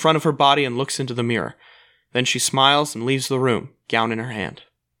 holds it in front of her body, and looks into the mirror. Then she smiles and leaves the room, gown in her hand.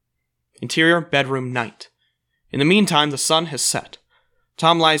 Interior, bedroom, night. In the meantime, the sun has set.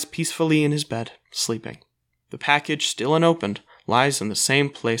 Tom lies peacefully in his bed, sleeping. The package, still unopened, lies in the same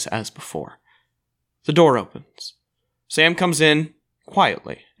place as before. The door opens. Sam comes in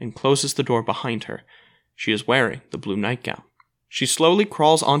quietly and closes the door behind her. She is wearing the blue nightgown. She slowly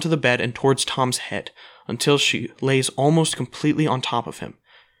crawls onto the bed and towards Tom's head until she lays almost completely on top of him.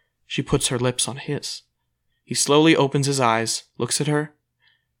 She puts her lips on his. He slowly opens his eyes, looks at her,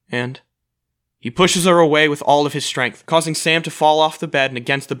 and he pushes her away with all of his strength, causing Sam to fall off the bed and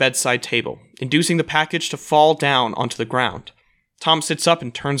against the bedside table, inducing the package to fall down onto the ground. Tom sits up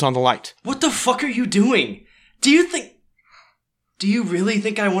and turns on the light. What the fuck are you doing? Do you really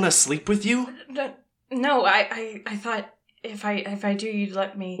think I want to sleep with you? No, I thought if I do, you'd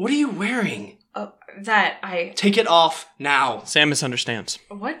let me. What are you wearing? Take it off now. Sam misunderstands.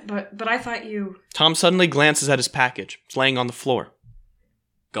 What? But I thought you. Tom suddenly glances at his package. It's laying on the floor.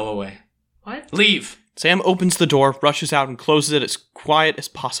 Go away. What? Leave. Sam opens the door, rushes out, and closes it as quiet as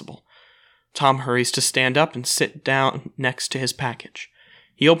possible. Tom hurries to stand up and sit down next to his package.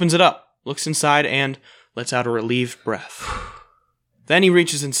 He opens it up, looks inside, and lets out a relieved breath. Then he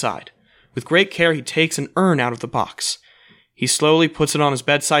reaches inside. With great care, he takes an urn out of the box. He slowly puts it on his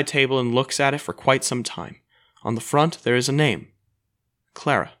bedside table and looks at it for quite some time. On the front, there is a name.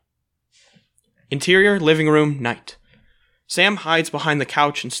 Clara. Interior, living room, night. Sam hides behind the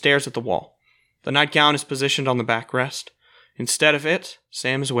couch and stares at the wall. The nightgown is positioned on the backrest. Instead of it,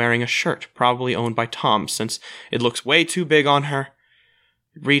 Sam is wearing a shirt, probably owned by Tom, since it looks way too big on her.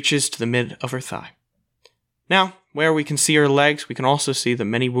 It reaches to the mid of her thigh. Now, where we can see her legs, we can also see the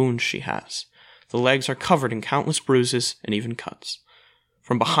many wounds she has. The legs are covered in countless bruises and even cuts.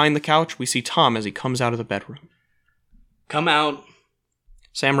 From behind the couch, we see Tom as he comes out of the bedroom. Come out.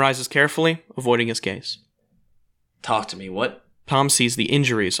 Sam rises carefully, avoiding his gaze. Talk to me, what? Tom sees the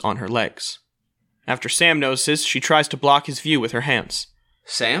injuries on her legs. After Sam notices, she tries to block his view with her hands.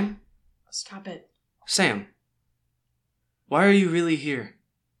 Sam? Stop it. Sam. Why are you really here?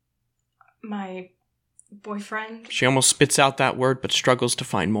 My boyfriend? She almost spits out that word, but struggles to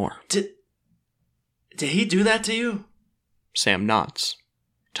find more. Did he do that to you? Sam nods.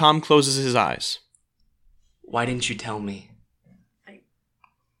 Tom closes his eyes. Why didn't you tell me? I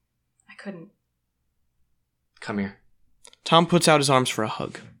couldn't. Come here. Tom puts out his arms for a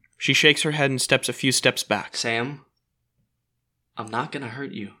hug. She shakes her head and steps a few steps back. Sam, I'm not gonna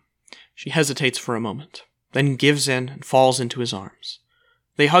hurt you. She hesitates for a moment, then gives in and falls into his arms.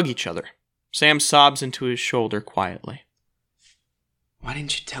 They hug each other. Sam sobs into his shoulder quietly. Why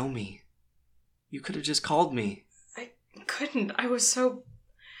didn't you tell me? You could have just called me. I couldn't. I was so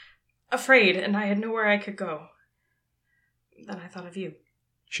afraid, and I had nowhere I could go. Then I thought of you.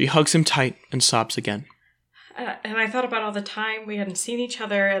 She hugs him tight and sobs again. And I thought about all the time we hadn't seen each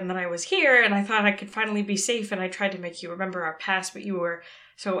other, and then I was here, and I thought I could finally be safe, and I tried to make you remember our past, but you were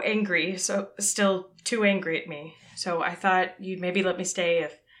so angry, so still too angry at me. So I thought you'd maybe let me stay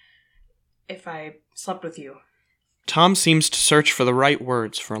if I slept with you. Tom seems to search for the right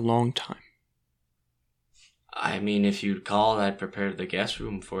words for a long time. I mean, if you'd called, I'd prepare the guest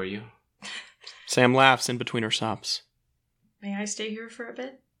room for you. Sam laughs in between her sobs. May I stay here for a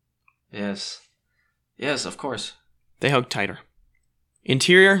bit? Yes. Yes, of course. They hug tighter.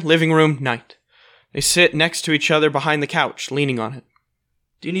 Interior, living room, night. They sit next to each other behind the couch, leaning on it.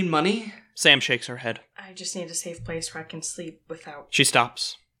 Do you need money? Sam shakes her head. I just need a safe place where I can sleep without... She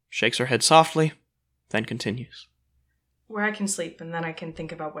stops, shakes her head softly, then continues. Where I can sleep, and then I can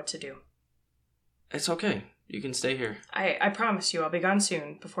think about what to do. It's okay. You can stay here. I promise you, I'll be gone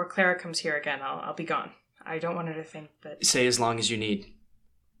soon. Before Clara comes here again, I'll be gone. I don't want her to think that... Stay as long as you need.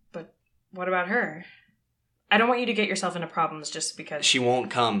 But what about her? I don't want you to get yourself into problems just because... She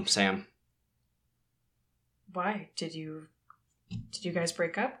won't come, Sam. Why? Did you guys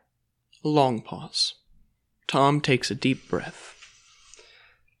break up? A long pause. Tom takes a deep breath.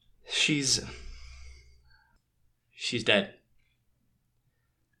 She's dead.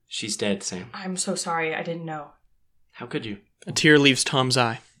 She's dead, Sam. I'm so sorry. I didn't know. How could you? A tear leaves Tom's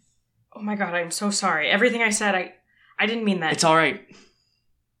eye. Oh my god, I'm so sorry. Everything I said, I didn't mean that. It's all right.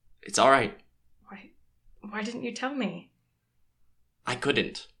 It's all right. Why didn't you tell me? I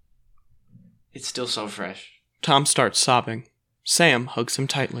couldn't. It's still so fresh. Tom starts sobbing. Sam hugs him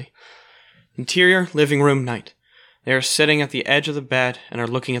tightly. Interior, living room, night. They are sitting at the edge of the bed and are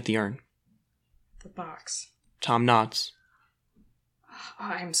looking at the urn. The box. Tom nods. Oh,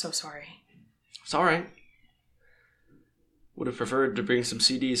 I'm so sorry. It's all right. Would have preferred to bring some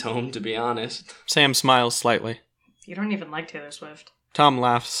CDs home, to be honest. Sam smiles slightly. You don't even like Taylor Swift. Tom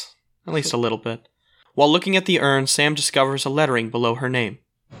laughs, at least a little bit. While looking at the urn, Sam discovers a lettering below her name.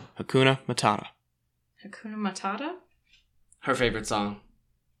 Hakuna Matata. Hakuna Matata? Her favorite song.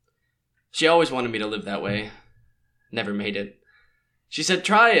 She always wanted me to live that way. Never made it. She said,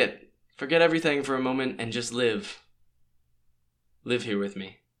 try it. Forget everything for a moment and just live. Live here with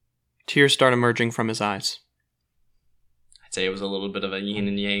me. Tears start emerging from his eyes. I'd say it was a little bit of a yin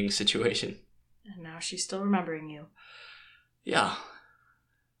and yang situation. And now she's still remembering you. Yeah.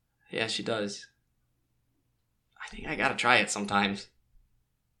 Yeah, she does. I think I gotta try it sometimes.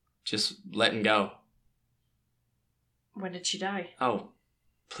 Just letting go. When did she die? Oh,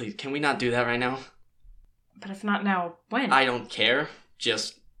 please, can we not do that right now? But if not now, when? I don't care.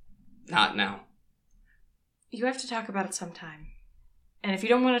 Just not now. You have to talk about it sometime. And if you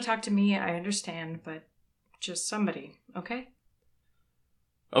don't want to talk to me, I understand, but just somebody, okay?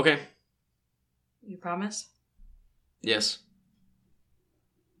 Okay. You promise? Yes.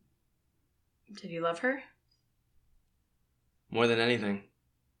 Did you love her? More than anything.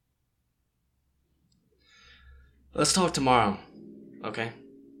 Let's talk tomorrow, okay?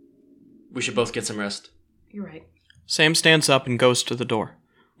 We should both get some rest. You're right. Sam stands up and goes to the door.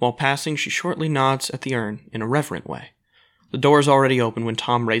 While passing, she shortly nods at the urn in a reverent way. The door is already open when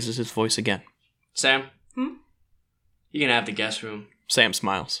Tom raises his voice again. Sam? You can have the guest room. Sam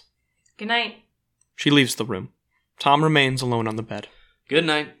smiles. Good night. She leaves the room. Tom remains alone on the bed. Good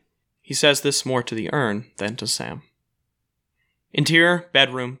night. He says this more to the urn than to Sam. Interior,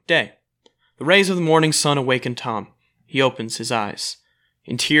 bedroom, day. The rays of the morning sun awaken Tom. He opens his eyes.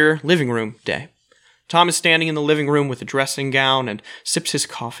 Interior, living room, day. Tom is standing in the living room with a dressing gown and sips his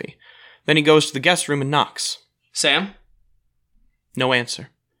coffee. Then he goes to the guest room and knocks. Sam? No answer.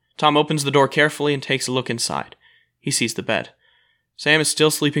 Tom opens the door carefully and takes a look inside. He sees the bed. Sam is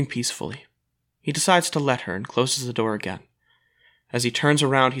still sleeping peacefully. He decides to let her and closes the door again. As he turns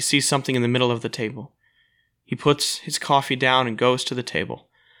around, he sees something in the middle of the table. He puts his coffee down and goes to the table.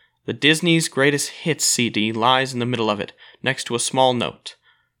 The Disney's Greatest Hits CD lies in the middle of it, next to a small note.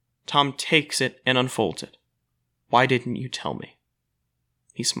 Tom takes it and unfolds it. Why didn't you tell me?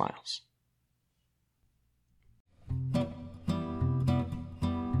 He smiles.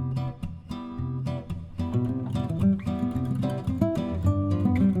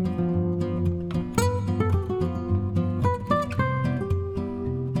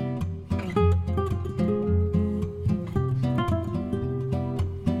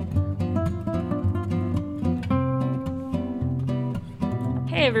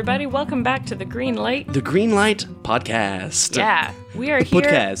 Hey everybody, welcome back to The Green Light. The Green Light Podcast. Yeah, we are The here.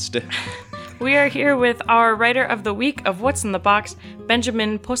 podcast. We are here with our writer of the week of What's in the Box,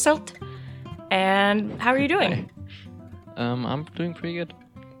 Benjamin Posselt. And how are you doing? Hi. I'm doing pretty good.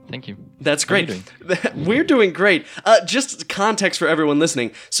 Thank you. That's How are you great. We're doing great. Just context for everyone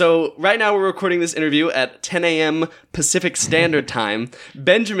listening. So right now we're recording this interview at 10 a.m. Pacific Standard Time.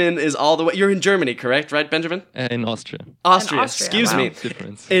 Benjamin is all the way... You're in Germany, correct? Right, Benjamin? In Austria. Austria. Austria, Excuse wow. me.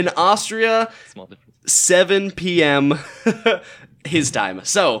 Difference. In Austria, Small difference. 7 p.m. his time.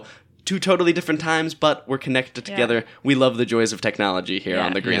 So, two totally different times, but we're connected together. We love the joys of technology here Yeah.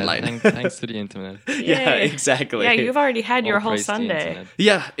 on the Green Light. Thanks to the internet. Yeah, Yay. exactly. Yeah, you've already had your All whole praise to the Sunday. internet.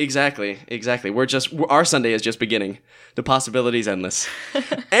 Yeah, exactly. Our Sunday is just beginning. The possibilities endless.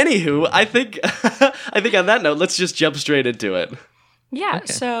 Anywho, I think on that note, let's just jump straight into it. Yeah,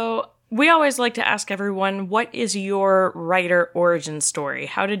 Okay. so we always like to ask everyone, what is your writer origin story?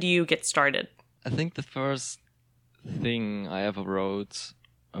 How did you get started? I think the first thing I ever wrote,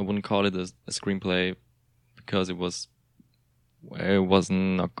 I wouldn't call it a screenplay because it wasn't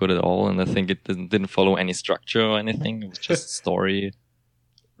not good at all, and I think it didn't follow any structure or anything. It was just a story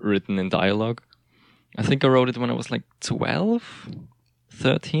written in dialogue. I think I wrote it when I was like 12,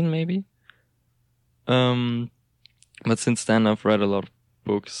 13 maybe. But since then I've read a lot of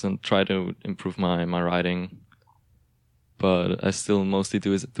books and tried to improve my writing. But I still mostly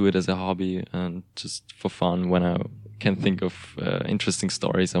do it as a hobby and just for fun when I can think of interesting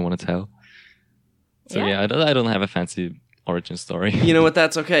stories I want to tell. So Yeah. I don't have a fancy origin story. You know what?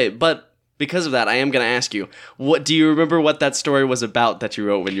 That's okay. But because of that, I am going to ask you, what do you remember what that story was about that you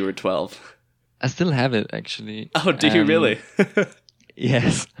wrote when you were 12? I still have it actually. Oh, do you really?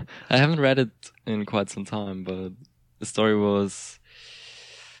 Yes. I haven't read it in quite some time, but the story was...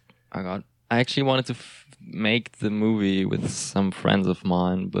 Oh God. I actually wanted to make the movie with some friends of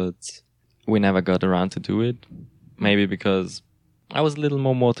mine, but we never got around to do it. Maybe because I was a little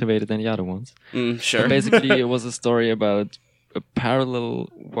more motivated than the other ones. Sure. But basically, it was a story about a parallel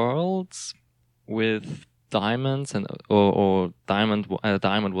worlds with diamonds, and or diamond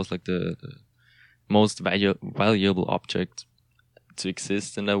was like the most valuable object to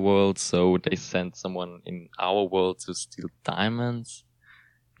exist in that world. So they sent someone in our world to steal diamonds.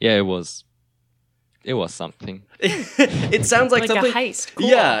 Yeah, it was something. It sounds like Like something... a heist. Cool.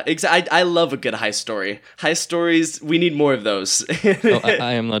 Yeah, exactly. I love a good heist story. Heist stories, we need more of those.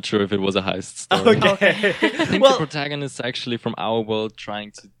 I am not sure if it was a heist story. Okay. I think Well- the protagonist is actually from our world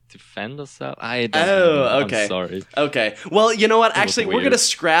trying to defend herself. I don't Oh, know. okay. I'm sorry. Okay. Well, you know what? was Actually, we're weird. going to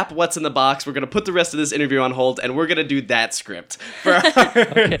scrap what's in the box. We're going to put the rest of this interview on hold, and we're going to do that script for our,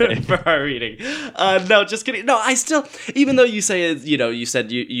 for our reading. No, just kidding. No, I still, even though you say, you said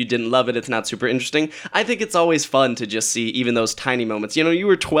you didn't love it, it's not super interesting, I think it's always fun to just see even those tiny moments. You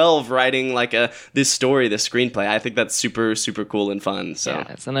were 12 writing like this story, this screenplay. I think that's super, super cool and fun. So.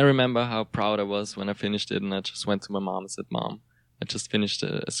 Yes, and I remember how proud I was when I finished it, and I just went to my mom and said, "Mom, I just finished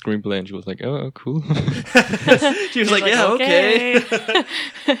a screenplay," and she was like, "Oh, cool." She was like, yeah, okay.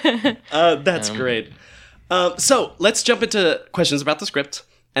 That's great. So let's jump into questions about the script,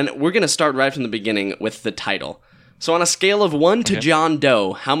 and we're going to start right from the beginning with the title. So on a scale of 1 to John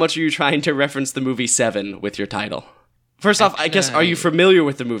Doe, how much are you trying to reference the movie Seven with your title? First off, I guess, are you familiar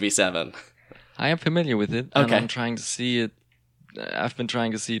with the movie Seven? I am familiar with it, and Okay. I'm trying to see it. I've been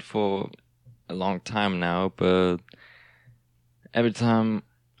trying to see it for a long time now, but every time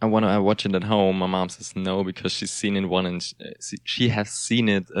I want to watch it at home, my mom says no because she's seen it once, and she has seen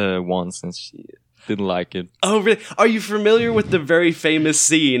it once, and she didn't like it. Oh, really? Are you familiar with the very famous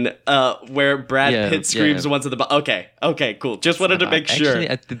scene where Brad Yeah, Pitt screams yeah. once at the... Okay, cool. Just wanted to make sure. Actually,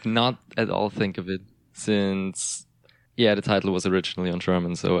 I did not at all think of it since... Yeah, the title was originally on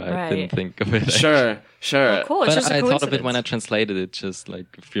German, so I Right. didn't think of it. Sure. Oh, cool. It's But just a I thought of it coincidence. when I translated it just like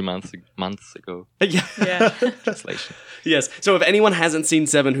a few months ago. Yeah. Yeah. Translation. Yes. So if anyone hasn't seen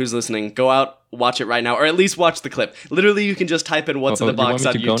Seven who's listening, go out, watch it right now, or at least watch the clip. Literally, you can just type in what's in the box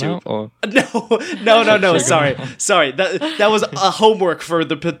on you want me to YouTube. go now, or? No. Sorry. That was a homework for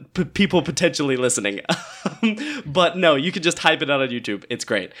the people potentially listening. But no, you can just type it out on YouTube. It's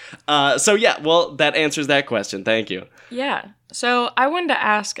great. So yeah, well, that answers that question. Thank you. Yeah. So I wanted to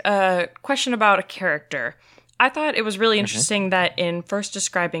ask a question about a character. I thought it was really interesting that in first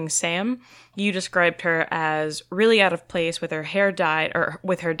describing Sam, you described her as really out of place with her hair dyed, or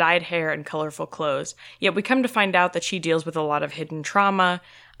with her dyed hair and colorful clothes. Yet we come to find out that she deals with a lot of hidden trauma,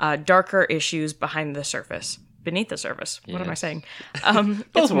 darker issues beneath the surface. What am I Yes. saying? Both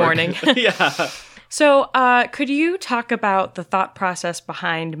It's work. morning. Yeah. So, could you talk about the thought process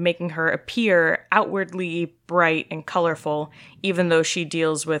behind making her appear outwardly bright and colorful, even though she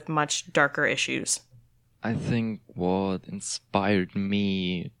deals with much darker issues? I think what inspired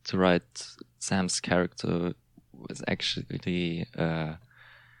me to write Sam's character was actually a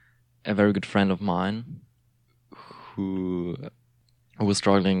very good friend of mine who was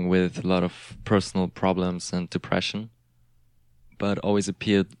struggling with a lot of personal problems and depression, but always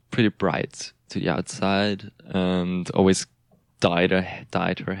appeared pretty bright to the outside and always dyed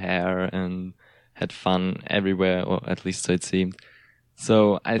her hair and had fun everywhere, or at least so it seemed.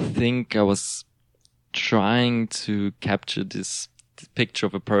 So I think I was trying to capture this picture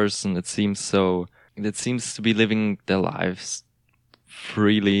of a person that seems to be living their lives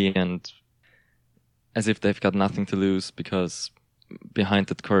freely and as if they've got nothing to lose, because behind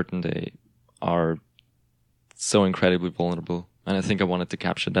that curtain they are so incredibly vulnerable. And I think I wanted to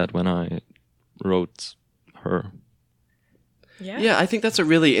capture that when I wrote her. Yeah, I think that's a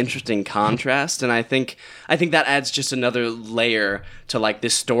really interesting contrast, and I think that adds just another layer to like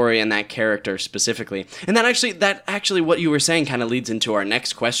this story and that character specifically. And that actually what you were saying kind of leads into our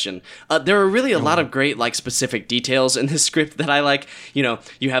next question. There are really a lot of great like specific details in this script that I like. You know,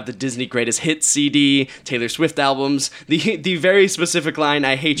 you have the Disney Greatest Hits CD, Taylor Swift albums, the very specific line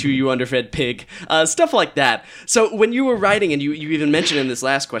 "I hate you, you underfed pig," stuff like that. So when you were writing, and you even mentioned in this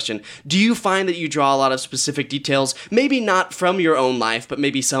last question, do you find that you draw a lot of specific details, maybe not from your own life, but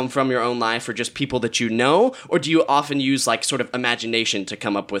maybe some from your own life or just people that you know? Or do you often use like sort of imagination to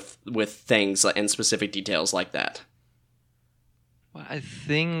come up with things and specific details like that? Well, I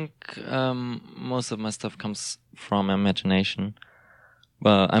think most of my stuff comes from imagination.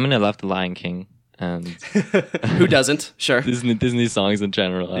 Well, I mean, I love The Lion King, and who doesn't? Sure. Disney songs in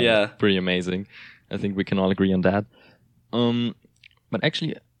general are pretty amazing. I think we can all agree on that. But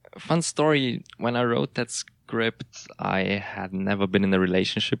actually, a fun story, when I wrote that script, I had never been in a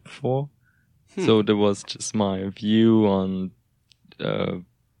relationship before. So there was just my view on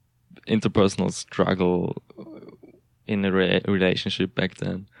interpersonal struggle in a relationship back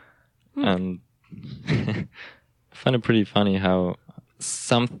then. And I find it pretty funny how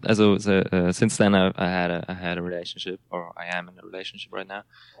since then I had a relationship, or I am in a relationship right now,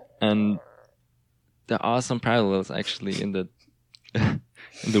 and there are some parallels actually in the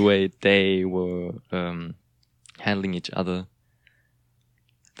in the way they were handling each other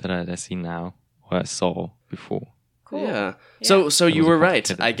that I see now, or I saw before. Cool. Yeah. So you were right,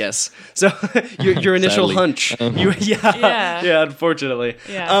 I guess. So your initial hunch. Yeah, unfortunately.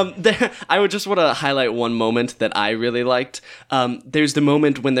 Yeah. I would just want to highlight one moment that I really liked. There's the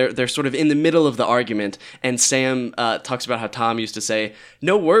moment when they're sort of in the middle of the argument, and Sam talks about how Tom used to say,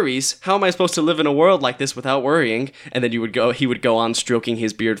 "No worries. How am I supposed to live in a world like this without worrying?" And then he would go on stroking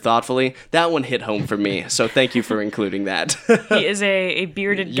his beard thoughtfully. That one hit home for me. So thank you for including that. He is a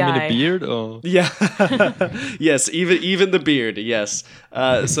bearded guy. You mean a beard, or? Yeah. Yes, even the beard, yes.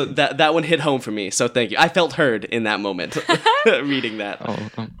 So that one hit home for me, so thank you. I felt heard in that moment reading that. Oh,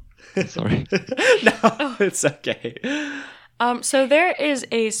 sorry. No, it's okay. So there is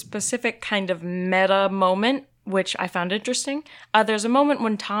a specific kind of meta moment which I found interesting. There's a moment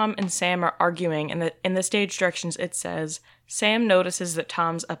when Tom and Sam are arguing, and in the stage directions it says, Sam notices that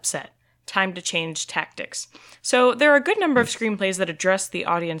Tom's upset. Time to change tactics. So there are a good number of screenplays that address the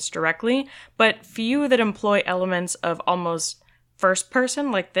audience directly, but few that employ elements of almost first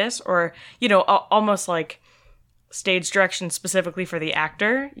person like this, or, you know, almost like stage direction specifically for the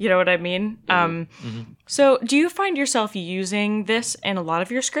actor. You know what I mean? So do you find yourself using this in a lot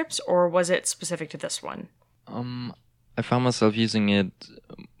of your scripts, or was it specific to this one? I found myself using it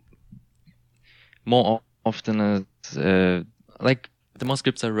more often as, like, the more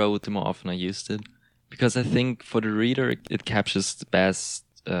scripts I wrote, the more often I used it. Because I think for the reader, it captures the best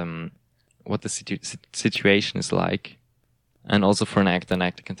what the situation is like. And also for an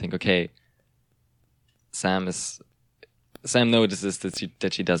actor can think, okay, Sam notices that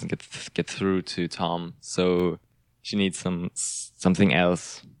she doesn't get through to Tom, so she needs something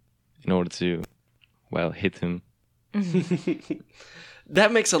else in order to, well, hit him.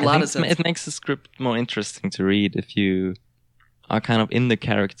 That makes a lot of sense. It makes the script more interesting to read if you are kind of in the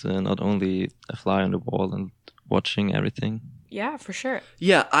character, not only a fly on the wall and watching everything. Yeah, for sure.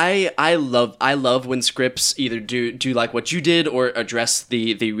 Yeah, I love when scripts either do like what you did or address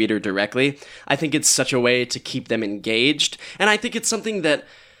the reader directly. I think it's such a way to keep them engaged. And I think it's something that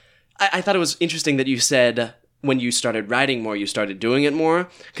I thought it was interesting that you said when you started writing more, you started doing it more.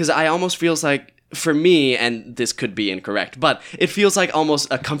 Because I almost feels like, for me, and this could be incorrect, but it feels like almost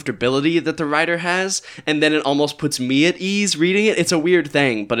a comfortability that the writer has, and then it almost puts me at ease reading it. It's a weird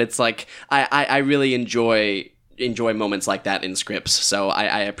thing, but it's like I really enjoy moments like that in scripts, so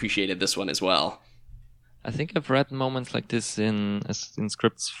I appreciated this one as well. I think I've read moments like this in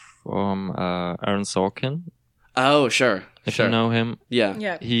scripts from Aaron Sorkin. Oh, sure. If sure. you know him, Yeah.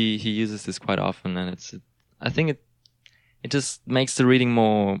 Yeah. he uses this quite often, and I think it just makes the reading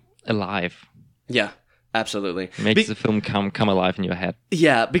more alive. Yeah. Absolutely. Makes the film come alive in your head.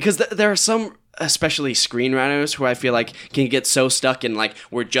 Yeah, because there are some, especially screenwriters, who I feel like can get so stuck in like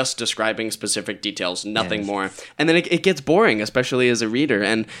we're just describing specific details, nothing Yes. more, and then it gets boring, especially as a reader.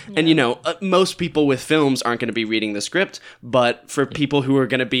 And you know, most people with films aren't going to be reading the script, but for people who are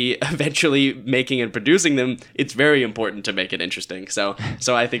going to be eventually making and producing them, it's very important to make it interesting. So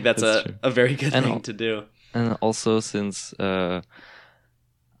I think that's True. a very good And thing al- to do. And also, since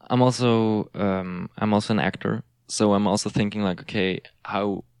I'm also an actor, so I'm also thinking like, okay,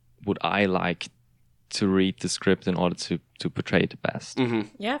 how would I like to read the script in order to portray it the best?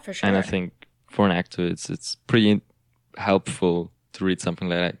 Yeah, for sure. And I think for an actor, it's pretty helpful to read something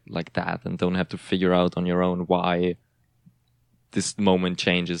like that and don't have to figure out on your own why this moment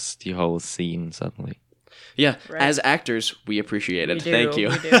changes the whole scene suddenly. Yeah, Right. as actors, we appreciate it. We do, Thank you.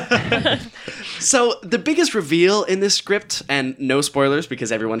 we do. So, the biggest reveal in this script, and no spoilers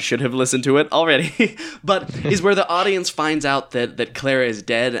because everyone should have listened to it already, but is where the audience finds out that Clara is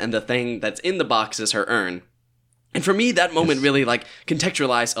dead and the thing that's in the box is her urn. And for me, that moment really like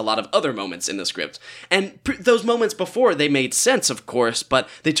contextualized a lot of other moments in the script. And those moments before, they made sense, of course, but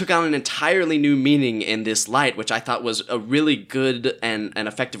they took on an entirely new meaning in this light, which I thought was a really good and an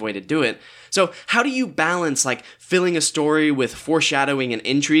effective way to do it. So how do you balance like filling a story with foreshadowing and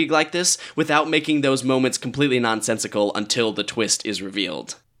intrigue like this without making those moments completely nonsensical until the twist is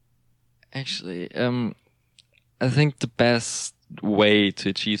revealed? Actually, I think the best way to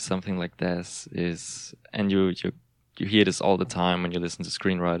achieve something like this is, and you hear this all the time when you listen to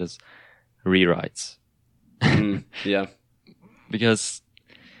screenwriters, rewrites. Yeah. Because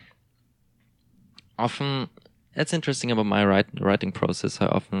often, that's interesting about my writing process. I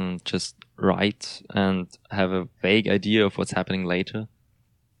often just write and have a vague idea of what's happening later.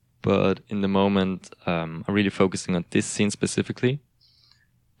 But in the moment, I'm really focusing on this scene specifically.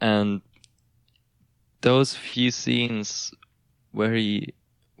 And those few scenes where he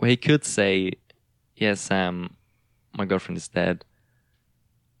could say, "Yes, Sam, my girlfriend is dead."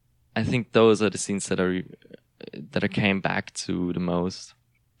 I think those are the scenes that I came back to the most,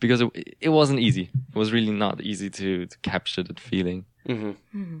 because it wasn't easy. It was really not easy to capture that feeling.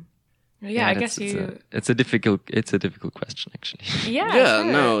 Yeah, I And guess it's a difficult question actually. Yeah, Yeah,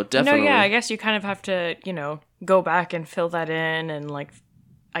 sure. no, definitely. No, yeah, I guess you kind of have to, go back and fill that in and, like,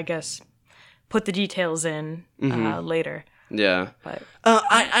 I guess, put the details in later. Yeah. But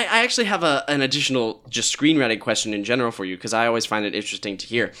I actually have an additional just screenwriting question in general for you, because I always find it interesting to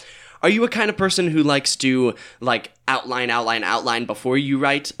hear. Are you a kind of person who likes to like outline before you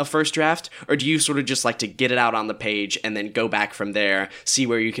write a first draft? Or do you sort of just like to get it out on the page and then go back from there, see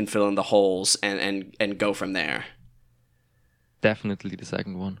where you can fill in the holes and go from there? Definitely the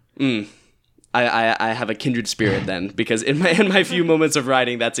second one. I have a kindred spirit then, because in my few moments of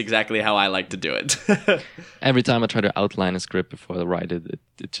writing, that's exactly how I like to do it. Every time I try to outline a script before I write it,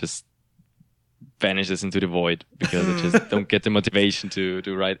 it just vanishes into the void, because I just don't get the motivation to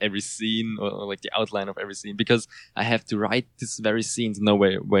write every scene or like the outline of every scene, because I have to write this very scene to know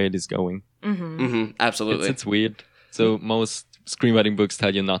where it is going. Absolutely. It's weird. So most screenwriting books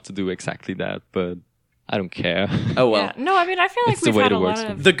tell you not to do exactly that, but I don't care. Oh well. yeah, no, I mean, I feel like It's the we've way had it a works lot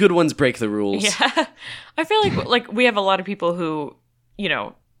for of me. The good ones break the rules. Yeah, I feel like we have a lot of people who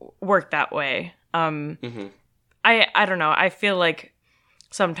work that way. I don't know. I feel like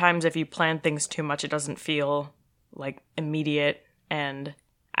sometimes if you plan things too much, it doesn't feel like immediate and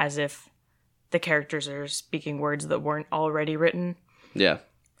as if the characters are speaking words that weren't already written. Yeah.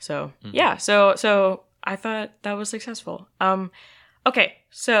 So yeah, so I thought that was successful. Okay,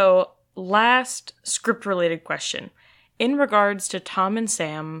 so last script related question. In regards to Tom and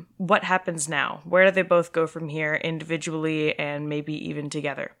Sam, what happens now? Where do they both go from here individually and maybe even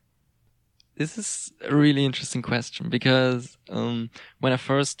together? This is a really interesting question, because when I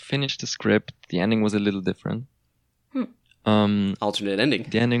first finished the script, the ending was a little different. Alternate ending.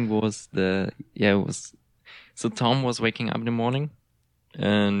 The ending was so Tom was waking up in the morning,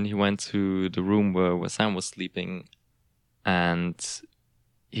 and he went to the room where Sam was sleeping, and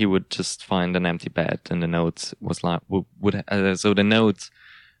he would just find an empty bed, and the note was like, so the note,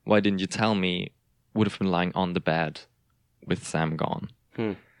 "Why didn't you tell me?" would have been lying on the bed with Sam gone.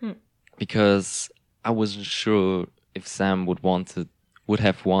 Because I wasn't sure if Sam would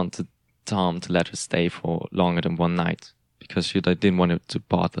have wanted Tom to let her stay for longer than one night, because I didn't want it to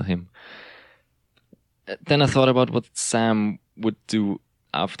bother him. Then I thought about what Sam would do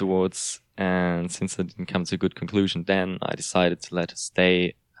afterwards, and since I didn't come to a good conclusion, then I decided to let her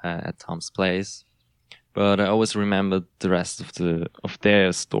stay at Tom's place. But I always remember the rest of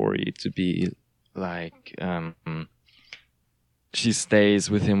their story to be like she stays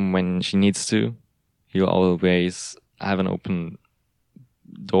with him when she needs to. He'll always have an open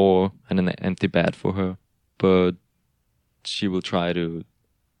door and an empty bed for her, but she will try to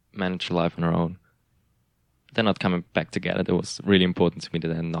manage her life on her own. They're not coming back together. That was really important to me that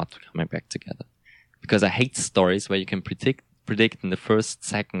they're not coming back together, because I hate stories where you can predict in the first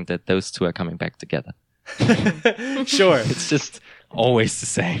second that those two are coming back together. Sure. It's just always the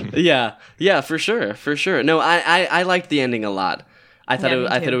same. Yeah, for sure. No, I liked the ending a lot. I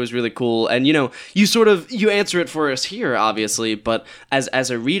thought it was really cool, and you answer it for us here, obviously, but as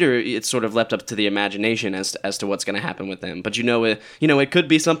a reader, it's sort of left up to the imagination as to what's going to happen with them. But it could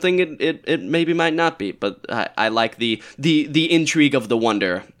be something. It maybe might not be. But I like the intrigue of the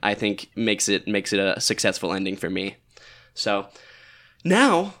wonder. I think makes it a successful ending for me. So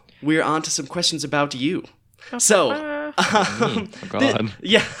now we're on to some questions about you. So, Oh God.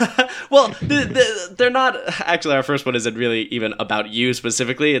 yeah, well, they're not, actually, our first one isn't really even about you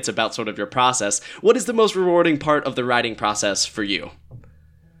specifically, it's about sort of your process. What is the most rewarding part of the writing process for you?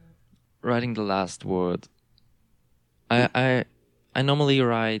 Writing the last word. I normally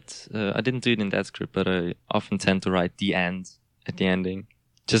write, I didn't do it in that script, but I often tend to write the end at the ending,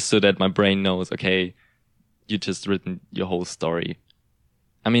 just so that my brain knows, okay, you just written your whole story.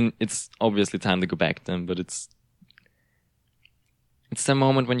 I mean, it's obviously time to go back then, but it's the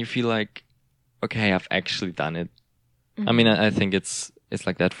moment when you feel like, okay, I've actually done it. Mm-hmm. I mean, I think it's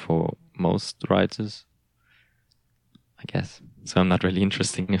like that for most writers, I guess. So I'm not really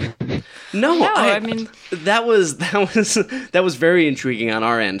interesting. No, I mean that was very intriguing on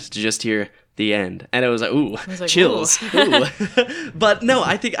our end to just hear the end, and it was like, chills. Ooh. But no,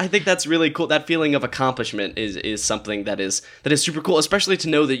 I think that's really cool. That feeling of accomplishment is something that is super cool, especially to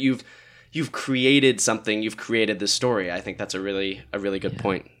know that you've created something, you've created this story. I think that's a really good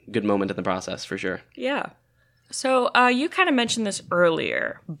point, good moment in the process for sure. Yeah. So you kind of mentioned this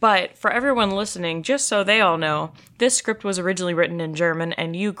earlier, but for everyone listening, just so they all know, this script was originally written in German,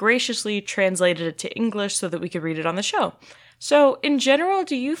 and you graciously translated it to English so that we could read it on the show. So, in general,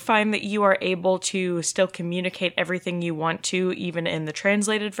 do you find that you are able to still communicate everything you want to, even in the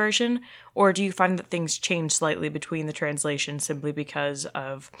translated version? Or do you find that things change slightly between the translation simply because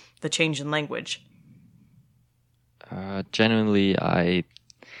of the change in language? Genuinely, I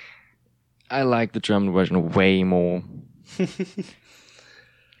like the German version way more.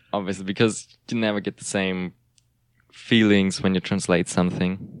 Obviously, because you never get the same feelings when you translate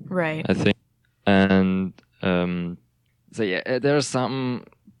something. Right. I think. And so yeah, there are some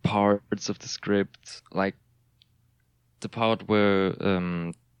parts of the script, like the part where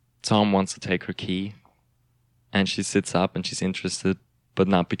Tom wants to take her key, and she sits up and she's interested, but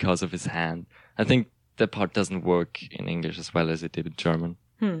not because of his hand. I think that part doesn't work in English as well as it did in German.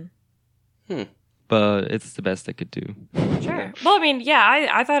 But it's the best I could do. Sure. Well, I mean, yeah,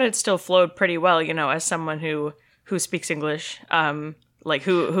 I thought it still flowed pretty well, as someone who speaks English, like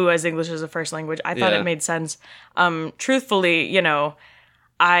who has English as a first language. I thought it made sense. Truthfully,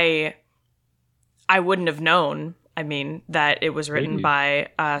 I wouldn't have known, that it was written by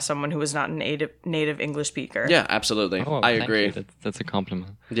someone who was not a native English speaker. Yeah, absolutely. Oh, I agree. That's a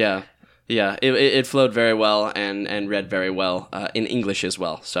compliment. Yeah. It flowed very well and read very well in English as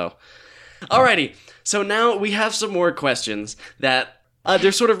well. So, alrighty. So now we have some more questions that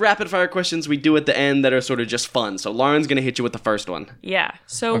they're sort of rapid fire questions we do at the end that are sort of just fun. So Lauren's gonna hit you with the first one. Yeah.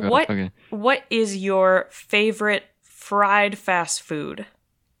 So Okay. What is your favorite fried fast food?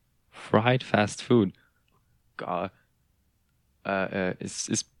 Fried fast food. God.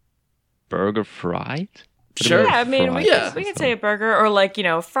 Is burger fried? Sure. Yeah, we could say a burger,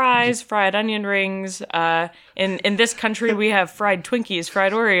 or fries, fried onion rings. In this country, we have fried Twinkies,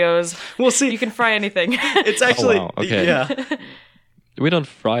 fried Oreos. We'll see. You can fry anything. It's actually Okay. Yeah. We don't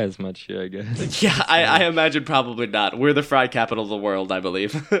fry as much here, I guess. Yeah, I imagine probably not. We're the fry capital of the world, I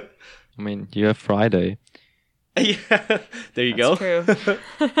believe. I mean, you have Friday. Yeah. There you go. True.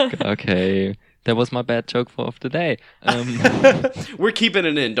 Okay. That was my bad joke of the day. We're keeping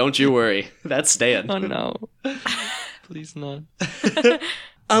it in, don't you worry. That's staying. Oh no. Please not.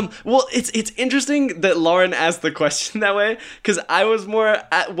 Well, it's interesting that Lauren asked the question that way, because I was more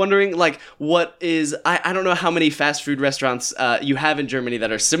wondering, what is... I don't know how many fast food restaurants you have in Germany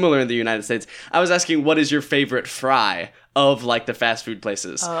that are similar in the United States. I was asking, what is your favorite fry of, the fast food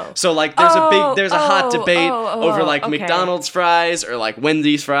places? Oh. So, there's a hot debate over, okay. McDonald's fries, or,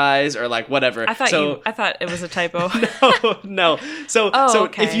 Wendy's fries, or, whatever. I thought it was a typo. No. So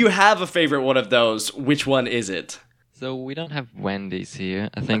okay. if you have a favorite one of those, which one is it? So we don't have Wendy's here.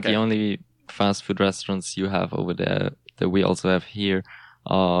 I think Okay. the only fast food restaurants you have over there that we also have here,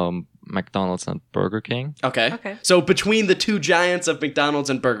 McDonald's and Burger King. Okay. Okay. So between the two giants of McDonald's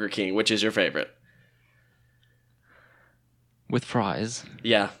and Burger King, which is your favorite? With fries.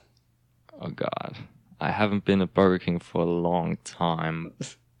 Yeah. Oh God, I haven't been at Burger King for a long time,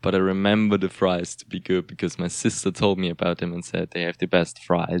 but I remember the fries to be good because my sister told me about them and said they have the best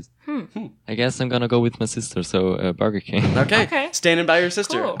fries. I guess I'm gonna go with my sister, so Burger King. Okay. Okay. Standing by your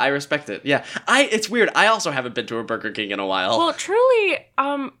sister. Cool. I respect it. Yeah. It's weird. I also haven't been to a Burger King in a while. Well, truly,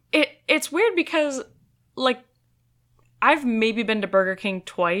 it's weird because, like, I've maybe been to Burger King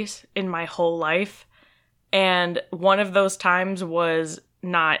twice in my whole life, and one of those times was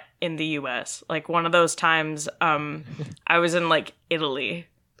not in the U.S. Like, one of those times, I was in, like, Italy,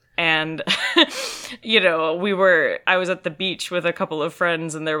 and, I was at the beach with a couple of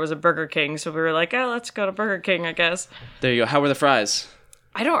friends, and there was a Burger King, so we were like, oh, let's go to Burger King, I guess. There you go. How were the fries?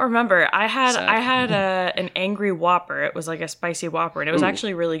 I don't remember. I had Sad. an angry Whopper. It was like a spicy Whopper, and it was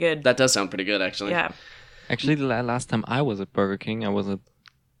actually really good. That does sound pretty good, actually. Yeah. Actually, the last time I was at Burger King,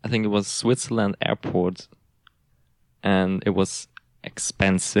 I think it was Switzerland Airport, and it was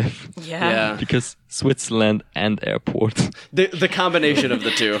expensive. Yeah. Because Switzerland and airport. The combination of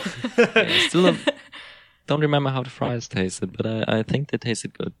the two. Still don't remember how the fries tasted, but I think they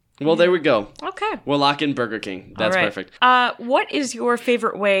tasted good. Well, there we go. Okay. We'll lock in Burger King. That's All right. perfect. What is your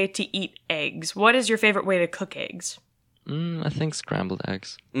favorite way to eat eggs? What is your favorite way to cook eggs? I think scrambled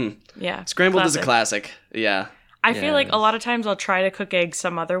eggs. Yeah. Scrambled is a classic. Yeah. I feel like a Yes. lot of times I'll try to cook eggs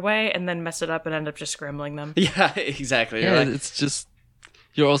some other way and then mess it up and end up just scrambling them. Yeah, exactly. You're Yeah, like, it's just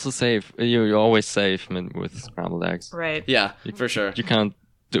you're also safe. You're always safe with scrambled eggs. Right. yeah, for sure. You can't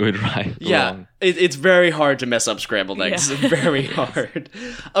do it right. Yeah, wrong. it's very hard to mess up scrambled eggs. Yeah. Very hard.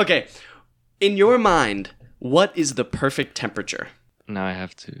 Okay, in your mind, what is the perfect temperature? Now I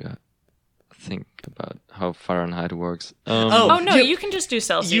have to think about how Fahrenheit works. Oh, no, You- you can just do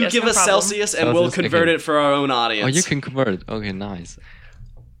Celsius. You give no us problem. Celsius, and we'll Celsius, convert okay. it for our own audience. Oh, you can convert it. Okay, nice.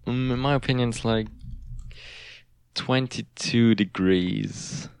 In my opinion, it's like 22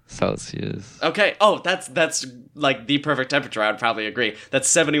 degrees Celsius. Okay. Oh, that's like the perfect temperature. I'd probably agree. That's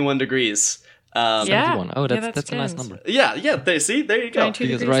 71 degrees. Yeah. 71. Oh, Yeah, that's a nice good. number. Yeah. See, there you go. 22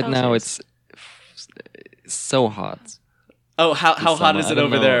 Because degrees right now Celsius. it's so hot. Oh, how this hot summer. is I it don't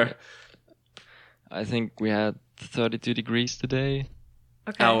over know. there? I think we had 32 degrees today,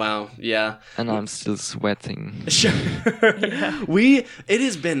 Okay. Oh wow, yeah. and I'm still sweating. Sure. Yeah. It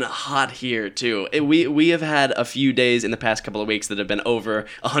has been hot here too. We have had a few days in the past couple of weeks that have been over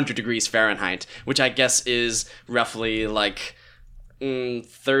 100 degrees Fahrenheit, which I guess is roughly like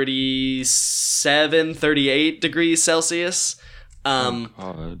 37, 38 degrees Celsius.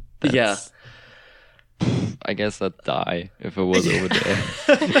 God, Yeah. I guess I'd die if I was over there.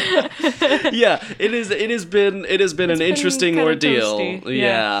 Yeah, it has been an interesting kinda ordeal. toasty.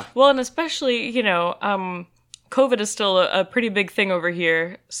 Yeah. Well, and especially, COVID is still a pretty big thing over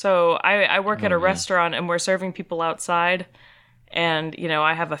here. So I work at a restaurant and we're serving people outside. And,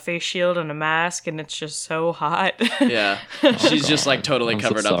 I have a face shield and a mask and it's just so hot. Yeah. She's just like totally I'm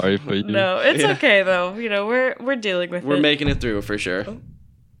covered so up. sorry for you. No, it's Yeah. okay though. We're dealing with We're it. making it through for sure.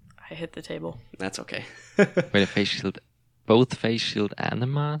 I hit the table. That's okay. Wait, a face shield, both face shield and a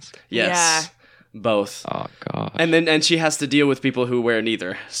mask. Yes. Both. Oh God. And she has to deal with people who wear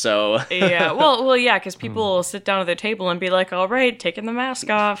neither. So Yeah. Well, yeah, because people will sit down at their table and be like, "All right, taking the mask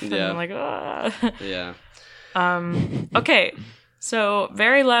off," and Yeah. I'm like, "Ah." yeah. Okay. So,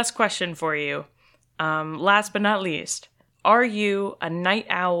 very last question for you. Last but not least, are you a night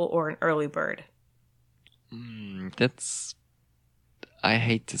owl or an early bird? That's. I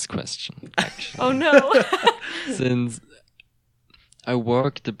hate this question actually. Oh no. Since I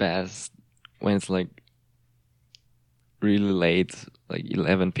work the best when it's like really late, like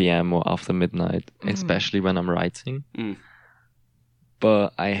 11 p.m. or after midnight, especially when I'm writing. Mm.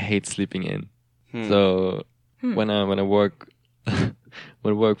 But I hate sleeping in. Hmm. So when I work when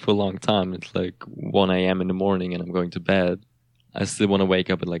I work for a long time, it's like 1 a.m. in the morning and I'm going to bed. I still want to wake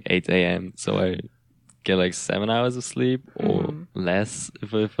up at like 8 a.m. So I get like 7 hours of sleep or less if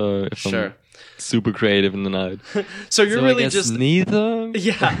Sure. I'm super creative in the night. So you're So I really guess just neither.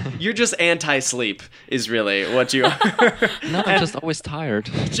 yeah, you're just anti-sleep is really what you are. No, I'm just always tired.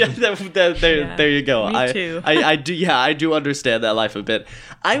 There you go. Me too. I do understand that life a bit.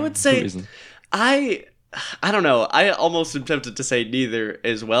 I would say reason. I don't know. I almost am tempted to say neither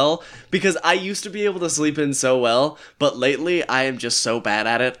as well because I used to be able to sleep in so well, but lately I am just so bad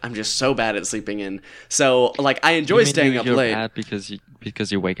at it. I'm just so bad at sleeping in. So like I enjoy You mean staying up you're late. bad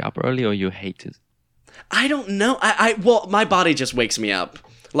because you wake up early or you hate it? I don't know. Well, my body just wakes me up.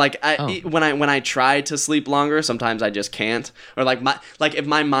 Like when I try to sleep longer, sometimes I just can't. Or like if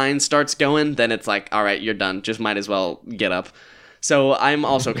my mind starts going, then it's like, all right, you're done. Just might as well get up. So I'm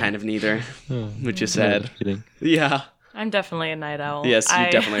also kind of neither, which is sad. Yeah. I'm definitely a night owl. Yes,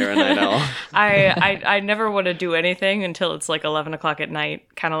 you definitely are a night owl. I never want to do anything until it's like 11 o'clock at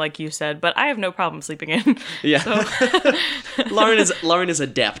night, kind of like you said, but I have no problem sleeping in. Yeah. So. Lauren is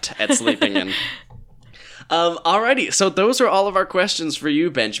adept at sleeping in. Alrighty, so those are all of our questions for you,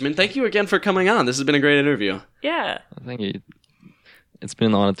 Benjamin. Thank you again for coming on. This has been a great interview. Yeah. Thank you. It's been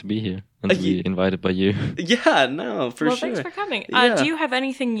an honor to be here and to be invited by you. Yeah, no, for sure. Well, thanks for coming. Yeah. Do you have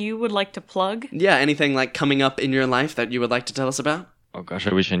anything you would like to plug? Yeah, anything like coming up in your life that you would like to tell us about? Oh gosh,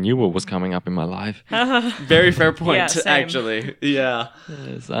 I wish I knew what was coming up in my life. Very fair point, Yeah, same. actually. Yeah.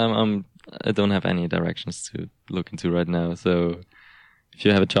 Yes, I don't have any directions to look into right now, so if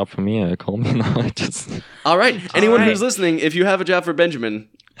you have a job for me, call me now. All right. Anyone right. who's listening, if you have a job for Benjamin,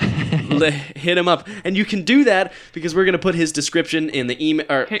 hit him up. And you can do that because we're going to put his description in the email.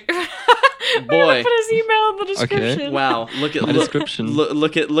 Boy. Put his email in the description. Okay. Wow. Look at My description.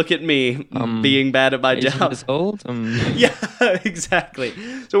 Look at me being bad at my 18 job. years old. Yeah, exactly.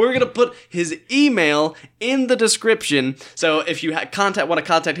 So we're gonna put his email in the description. So if you want to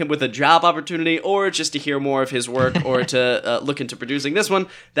contact him with a job opportunity, or just to hear more of his work, or to look into producing this one,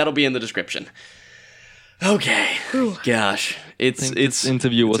 that'll be in the description. Okay. Gosh, this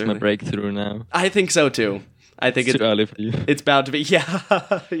interview was my early. breakthrough now. I think so too. I think It's too early for you. it's bound to be. Yeah,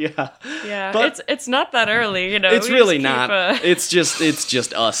 yeah. Yeah, But it's not that early, you know. it's we really just keep, not. It's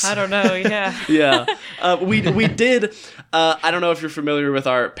just us. I don't know. Yeah. Yeah. We did. I don't know if you're familiar with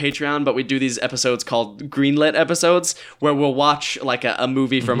our Patreon, but we do these episodes called Greenlit episodes, where we'll watch like a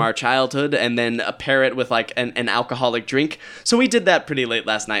movie from our childhood and then pair it with like an alcoholic drink. So we did that pretty late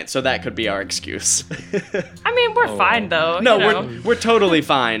last night, so that could be our excuse. I mean, we're fine though. No, you know. we're totally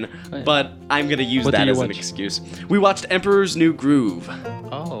fine, but I'm gonna use What that did you as an watch? excuse. We watched Emperor's New Groove.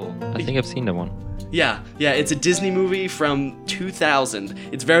 Oh, I think I've seen that one. Yeah, it's a Disney movie from 2000.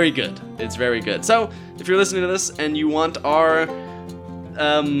 It's very good. It's very good. So, if you're listening to this and you want our,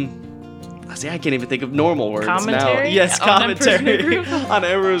 see, I can't even think of normal words now. Commentary? Yes, On Emperor's New commentary Groove? on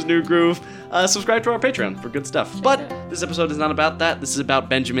Emperor's New Groove. Subscribe to our Patreon for good stuff. But this episode is not about that. This is about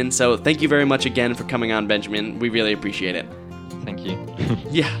Benjamin. So, thank you very much again for coming on, Benjamin. We really appreciate it. Thank you.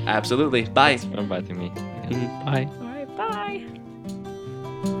 Yeah, absolutely. Bye. Thanks for inviting me. Bye. All right. Bye.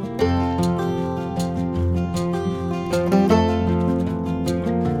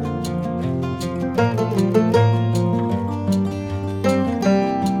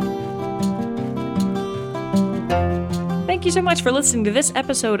 Thank you so much for listening to this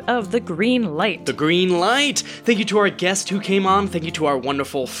episode of The Green Light. The Green Light. Thank you to our guest who came on. Thank you to our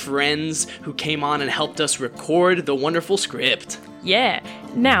wonderful friends who came on and helped us record the wonderful script. Yeah.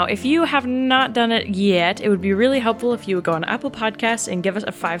 Now, if you have not done it yet, it would be really helpful if you would go on Apple Podcasts and give us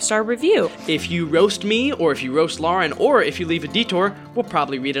a 5-star review. If you roast me, or if you roast Lauren, or if you leave a detour, we'll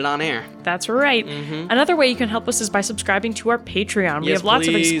probably read it on air. That's right. Another way you can help us is by subscribing to our Patreon. We Yes, have lots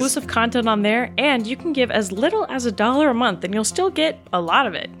of please. exclusive content on there, and you can give as little as $1 a month, and you'll still get a lot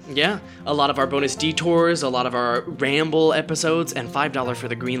of it. Yeah, a lot of our bonus detours, a lot of our ramble episodes, and $5 for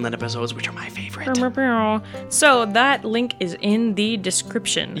the Greenlit episodes, which are my favorite. So that link is in the description.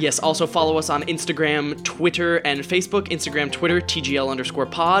 Yes, also follow us on Instagram, Twitter, and Facebook. Instagram, Twitter,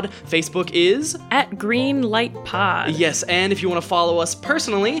 TGL_pod. Facebook is... At Green Light Pod. Yes, and if you want to follow us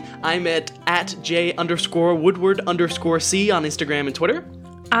personally, I'm at J_Woodward_C on Instagram and Twitter.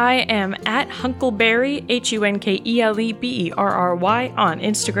 I am at Hunkleberry, HUNKELEBERRY on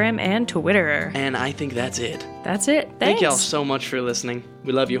Instagram and Twitter. And I think that's it. That's it. Thanks. Thank y'all so much for listening.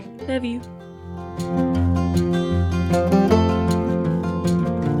 We love you. Love you.